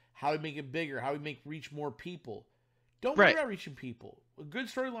of how to make it bigger, how we reach more people. Don't worry about reaching people. A good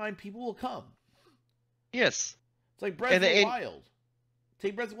storyline, people will come. Yes. It's like Breath of the Wild.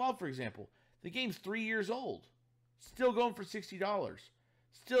 Take Breath of the Wild, for example. The game's 3 years old. Still going for $60.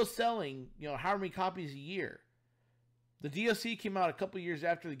 Still selling, however many copies a year. The DLC came out a couple years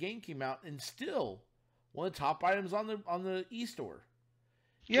after the game came out, and still one of the top items on the e-store.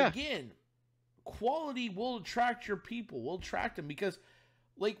 Yeah. Again, quality will attract your people. Will attract them because,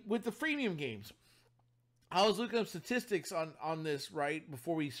 like with the freemium games, I was looking up statistics on this right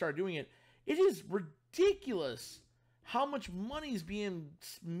before we started doing it. It is ridiculous how much money is being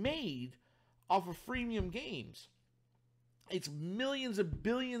made off of freemium games. It's millions and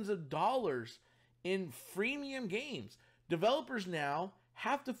billions of dollars in freemium games. Developers now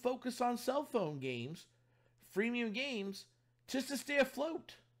have to focus on cell phone games, freemium games, just to stay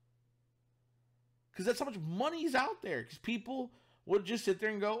afloat. Because that's how much money's out there. Because people would just sit there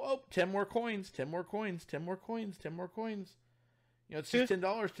and go, oh, 10 more coins, 10 more coins, 10 more coins, 10 more coins. You know, it's just $10,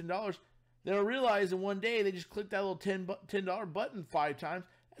 $10. They don't realize in one day they just click that little $10 button 5 times.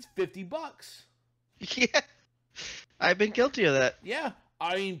 That's $50. Yeah. I've been guilty of that. Yeah.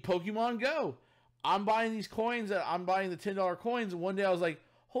 I mean, Pokemon Go. I'm buying these coins. I'm buying the $10 coins. And one day I was like,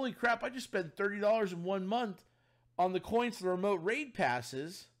 holy crap, I just spent $30 in 1 month on the coins for the remote raid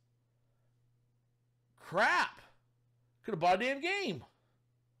passes. Crap. Could have bought a damn game.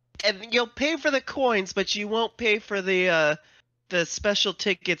 And you'll pay for the coins, but you won't pay for the special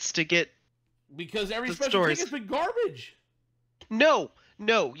tickets to get. Because every the special stories. ticket's been garbage. No,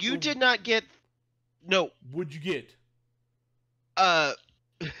 you did not get. No. What'd you get?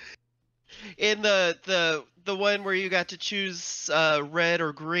 In the one where you got to choose red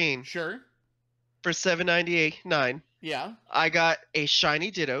or green Sure. for $7.99, Yeah. I got a shiny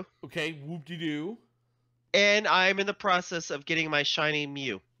Ditto, Okay. Whoop-de-doo. and I'm in the process of getting my shiny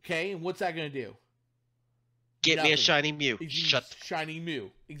Mew. Okay. And what's that going to do? Get me a Nothing. shiny Mew. It's Shut. shiny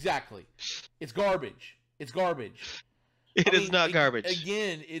Mew. Exactly. It's garbage. It's garbage. It is not garbage.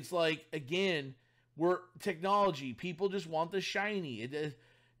 Again, it's like, we're technology. People just want the shiny.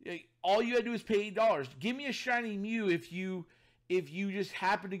 All you gotta do is pay $8. Give me a shiny Mew if you just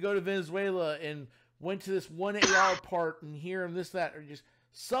happen to go to Venezuela and went to this one AR part and here and this, that, or just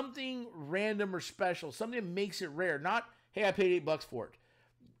something random or special. Something that makes it rare. Not, hey, I paid $8 for it.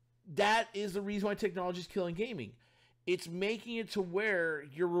 That is the reason why technology is killing gaming. It's making it to where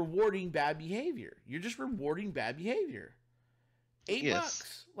you're rewarding bad behavior. You're just rewarding bad behavior.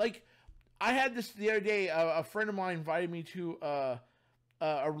 $8. Like, I had this the other day. A friend of mine invited me to a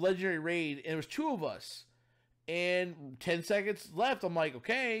legendary raid, and there was 2 of us. And 10 seconds left. I'm like,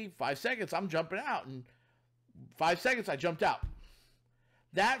 okay, 5 seconds. I'm jumping out. And 5 seconds, I jumped out.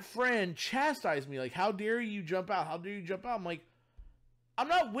 That friend chastised me, like, how dare you jump out? How dare you jump out? I'm like, I'm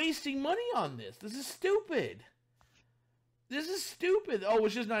not wasting money on this. This is stupid. This is stupid. Oh,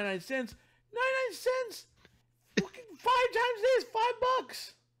 it's just 99 cents. 99 cents. Fucking 5 times this.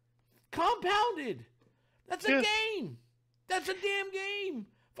 $5. Compounded. That's a game. That's a damn game.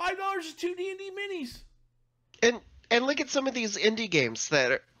 $5 is 2 D&D minis. And look at some of these indie games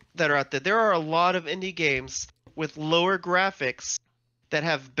that are out there. There are a lot of indie games with lower graphics that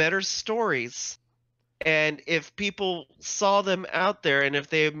have better stories. And if people saw them out there and if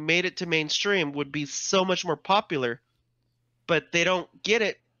they made it to mainstream, would be so much more popular. But they don't get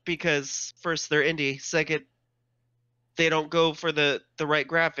it because first they're indie, second they don't go for the right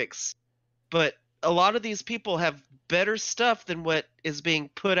graphics. But a lot of these people have better stuff than what is being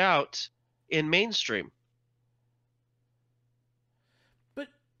put out in mainstream. But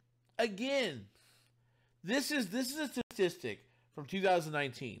again, this is a statistic from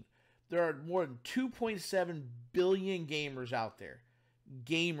 2019. There are more than 2.7 billion gamers out there.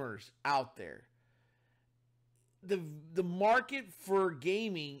 The market for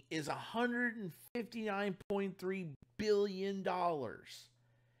gaming is $159.3 billion.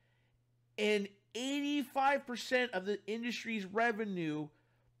 And 85% of the industry's revenue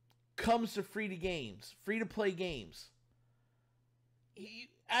comes to free-to-play games.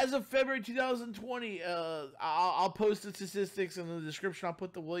 As of February 2020, I'll post the statistics in the description. I'll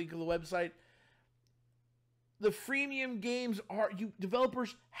put the link to the website. The freemium games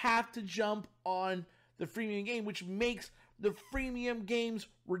developers have to jump on the freemium game, which makes the freemium games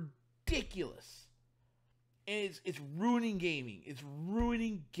ridiculous. And it's ruining gaming. It's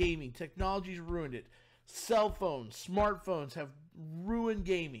ruining gaming. Technology's ruined it. Cell phones, smartphones have ruined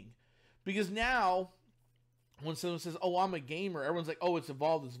gaming. Because now, when someone says, oh, I'm a gamer, everyone's like, oh, it's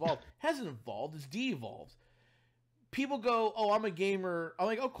evolved. It hasn't evolved. It's de-evolved. People go, oh, I'm a gamer. I'm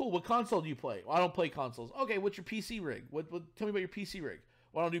like, oh, cool. What console do you play? Well, I don't play consoles. Okay, what's your PC rig? Tell me about your PC rig.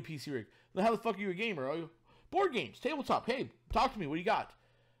 Well, I don't do PC rig. Then how the fuck are you a gamer? Oh, board games, tabletop. Hey, talk to me. What do you got?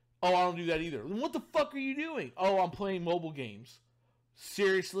 Oh, I don't do that either. Then what the fuck are you doing? Oh, I'm playing mobile games.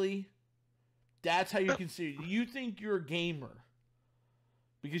 Seriously? That's how you consider. You think you're a gamer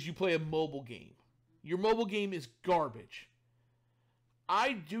because you play a mobile game. Your mobile game is garbage.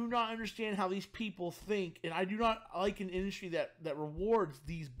 I do not understand how these people think, and I do not like an industry that rewards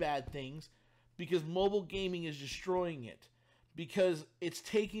these bad things because mobile gaming is destroying it. Because it's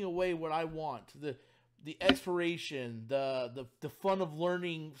taking away what I want. The exploration, the fun of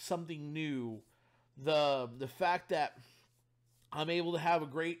learning something new, the fact that I'm able to have a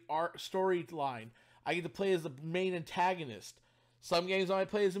great art storyline. I get to play as the main antagonist. Some games I might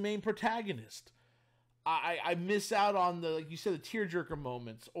play as the main protagonist. I miss out on like you said, the tearjerker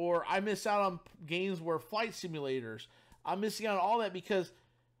moments, or I miss out on games where flight simulators. I'm missing out on all that because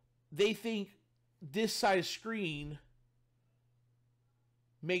they think this size screen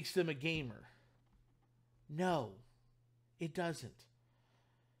makes them a gamer. No, it doesn't.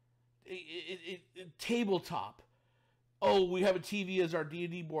 Tabletop. Oh, we have a TV as our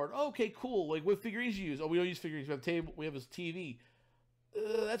D&D board. Oh, okay, cool. Like, what figurines you use? Oh, we don't use figurines. We have a table. We have a TV.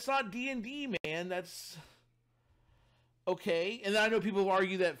 That's not D&D, man. That's okay. And then I know people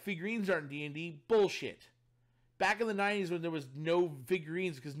argue that figurines aren't D&D. Bullshit. Back in the 90s when there was no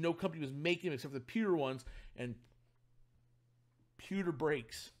figurines because no company was making them except for the pewter ones, and pewter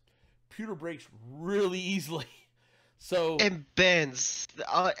breaks. Pewter breaks really easily. So and bends.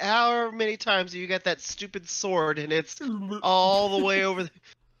 How many times do you get that stupid sword and it's all the way over,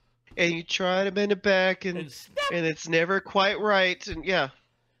 and you try to bend it back and it's never quite right, and yeah.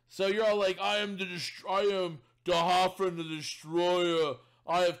 So you're all like, I am Dahafran the Destroyer.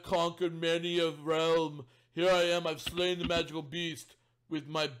 I have conquered many a realm. Here I am. I've slain the magical beast with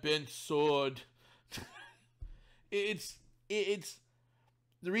my bent sword. It's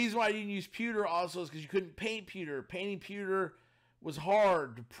the reason why I didn't use pewter also is because you couldn't paint pewter. Painting pewter was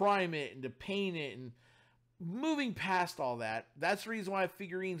hard to prime it and to paint it. And moving past all that, that's the reason why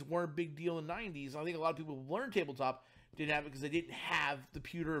figurines weren't a big deal in the 90s. I think a lot of people who learned tabletop didn't have it because they didn't have the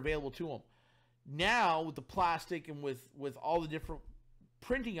pewter available to them. Now, with the plastic and with all the different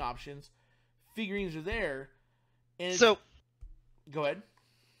printing options, figurines are there. And so, go ahead.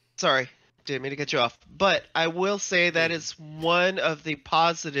 Sorry. Didn't mean to cut you off, but I will say that is one of the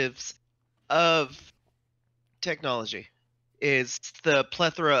positives of technology is the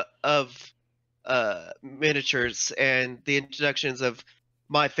plethora of miniatures and the introductions of,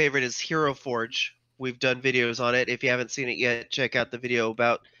 my favorite is Hero Forge. We've done videos on it. If you haven't seen it yet, check out the video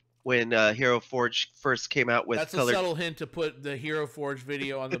about when Hero Forge first came out with That's colored... a subtle hint to put the Hero Forge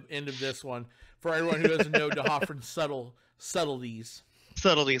video on the end of this one for everyone who doesn't know Dahafran's subtleties.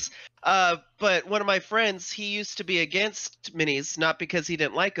 But one of my friends, he used to be against minis, not because he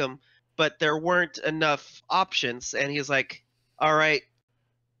didn't like them, but there weren't enough options. And he's like, all right,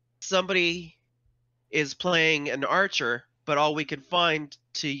 somebody is playing an archer, but all we can find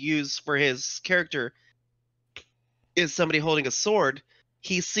to use for his character is somebody holding a sword.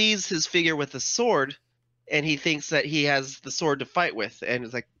 He sees his figure with a sword, and he thinks that he has the sword to fight with. And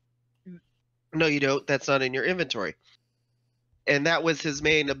it's like, no, you don't. That's not in your inventory. And that was his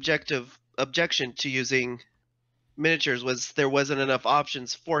main objection to using miniatures, was there wasn't enough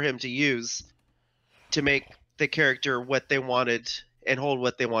options for him to use to make the character what they wanted and hold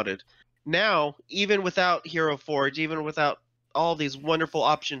what they wanted. Now, even without Hero Forge, even without all these wonderful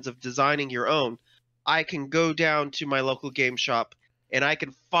options of designing your own, I can go down to my local game shop and I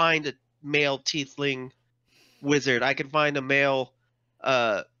can find a male tiefling wizard. I can find a male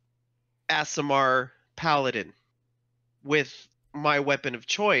Aasimar paladin with my weapon of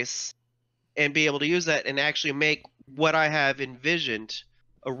choice and be able to use that and actually make what I have envisioned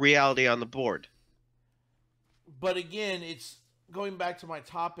a reality on the board. But again, it's going back to my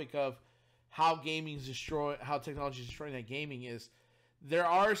topic of how technology is destroying that gaming. Is there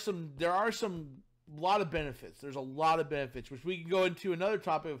are some lot of benefits. There's a lot of benefits, which we can go into another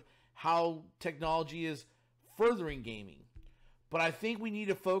topic of how technology is furthering gaming. But I think we need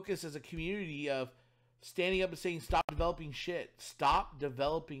to focus as a community of standing up and saying, stop developing shit. Stop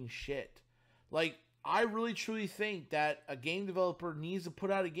developing shit. Like, I really truly think that a game developer needs to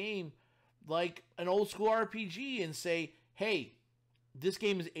put out a game like an old school RPG and say, hey, this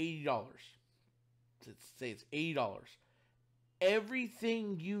game is $80. Let's say it's $80.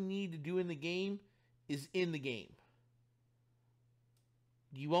 Everything you need to do in the game is in the game.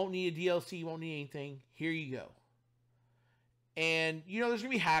 You won't need a DLC. You won't need anything. Here you go. And, there's going to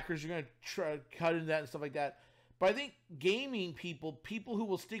be hackers. You're going to try to cut into that and stuff like that. But I think gaming people who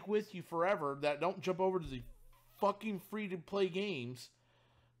will stick with you forever, that don't jump over to the fucking free-to-play games,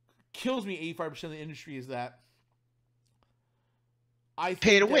 kills me 85% of the industry is that. I think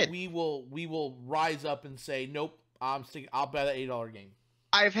pay to that win. We will rise up and say, nope, I'll buy that $8 game.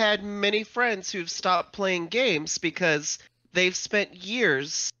 I've had many friends who've stopped playing games because they've spent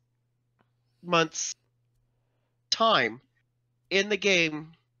years, months, time in the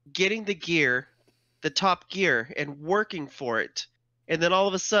game, getting the gear, the top gear, and working for it. And then all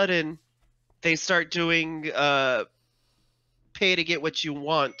of a sudden, they start doing pay to get what you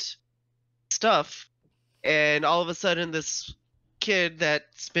want stuff. And all of a sudden, this kid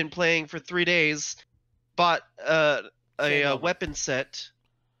that's been playing for 3 days bought a weapon set.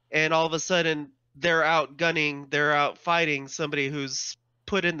 And all of a sudden, they're out gunning, they're out fighting somebody who's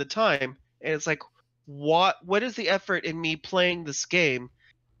put in the time. And it's like, what is the effort in me playing this game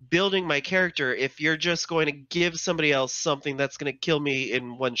building my character if you're just going to give somebody else something that's going to kill me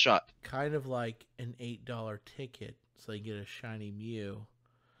in one shot. Kind of like an $8 ticket, so you get a shiny Mew.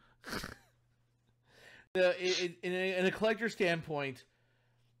 In a collector standpoint,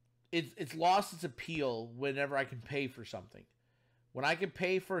 it's lost its appeal whenever I can pay for something. When I can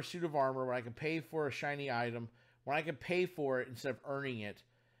pay for a suit of armor, when I can pay for a shiny item, when I can pay for it instead of earning it,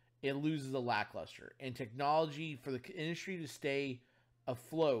 it loses the lackluster. And technology for the industry to stay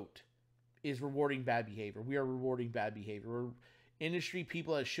afloat is rewarding bad behavior. We are rewarding bad behavior. We're industry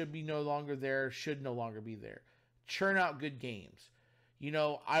people that should be no longer there should no longer be there. Churn out good games. You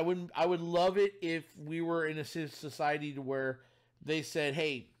know, I would love it if we were in a society to where they said,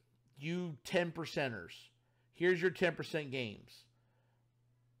 "Hey, you 10%ers, here's your 10% games."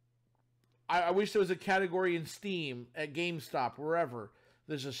 I wish there was a category in Steam, at GameStop, wherever.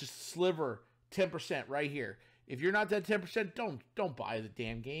 There's just a sliver, 10% right here. If you're not that 10%, don't buy the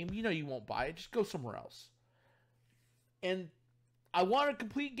damn game. You know you won't buy it. Just go somewhere else. And I want a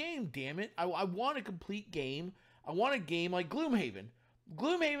complete game, damn it. I want a complete game. I want a game like Gloomhaven.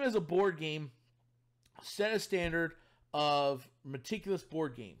 Gloomhaven is a board game, set a standard of meticulous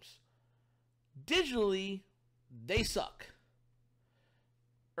board games. Digitally, they suck.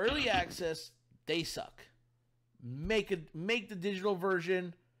 Early access, they suck. Make the digital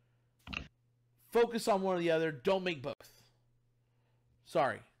version. Focus on one or the other. Don't make both.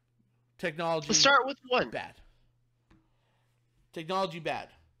 Sorry. Technology. Let's start with one. Bad. Technology bad.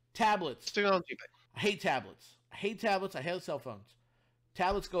 Tablets. Technology bad. I hate tablets. I hate tablets. I hate cell phones.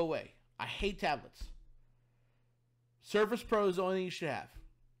 Tablets go away. I hate tablets. Surface Pro is the only thing you should have.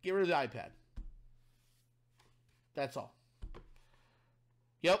 Get rid of the iPad. That's all.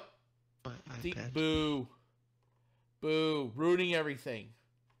 Yep. See, boo. Boo. Ruining everything.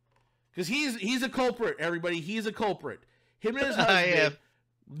 Because he's a culprit, everybody. He's a culprit. Him and his husband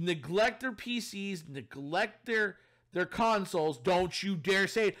neglect their PCs, neglect their consoles. Don't you dare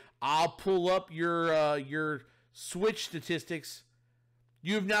say it. I'll pull up your Switch statistics.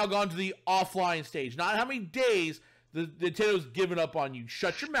 You have now gone to the offline stage. Not how many days the Nintendo's given up on you.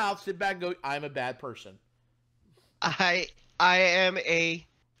 Shut your mouth, sit back, and go, I'm a bad person. I am a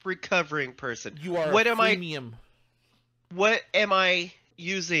recovering person. You are what a am premium. What am I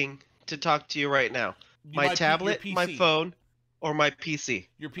using to talk to you right now? My tablet, my phone, or my PC?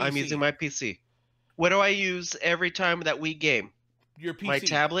 Your PC. I'm using my PC. What do I use every time that we game? Your PC. My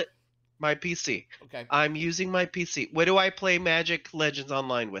tablet, my PC. Okay. I'm using my PC. What do I play Magic Legends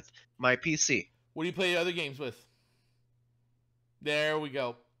Online with? My PC. What do you play other games with? There we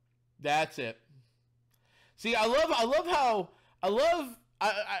go. That's it. See, I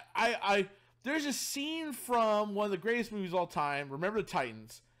there's a scene from one of the greatest movies of all time, Remember the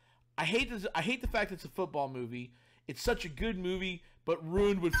Titans. I hate the fact it's a football movie. It's such a good movie, but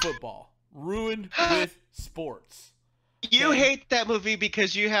ruined with football. Ruined with sports. You hate that movie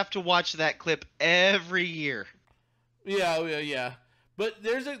because you have to watch that clip every year. Yeah. But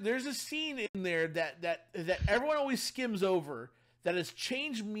there's a scene in there that everyone always skims over that has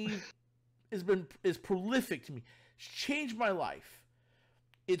changed me, is prolific to me. It's changed my life.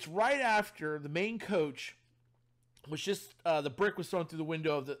 It's right after the main coach was just the brick was thrown through the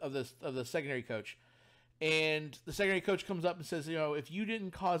window of the secondary coach, and the secondary coach comes up and says, you know, if you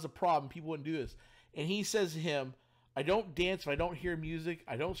didn't cause a problem, people wouldn't do this. And he says to him, I don't dance if I don't hear music.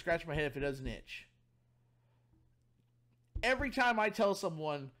 I don't scratch my head if it doesn't itch. Every time I tell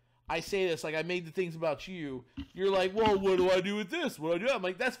someone I say this, like I made the things about you, you're like, well, what do I do with this? What do I do? I'm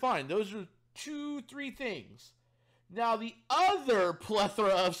like, that's fine. Those are 2-3 things. Now, the other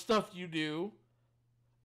plethora of stuff you do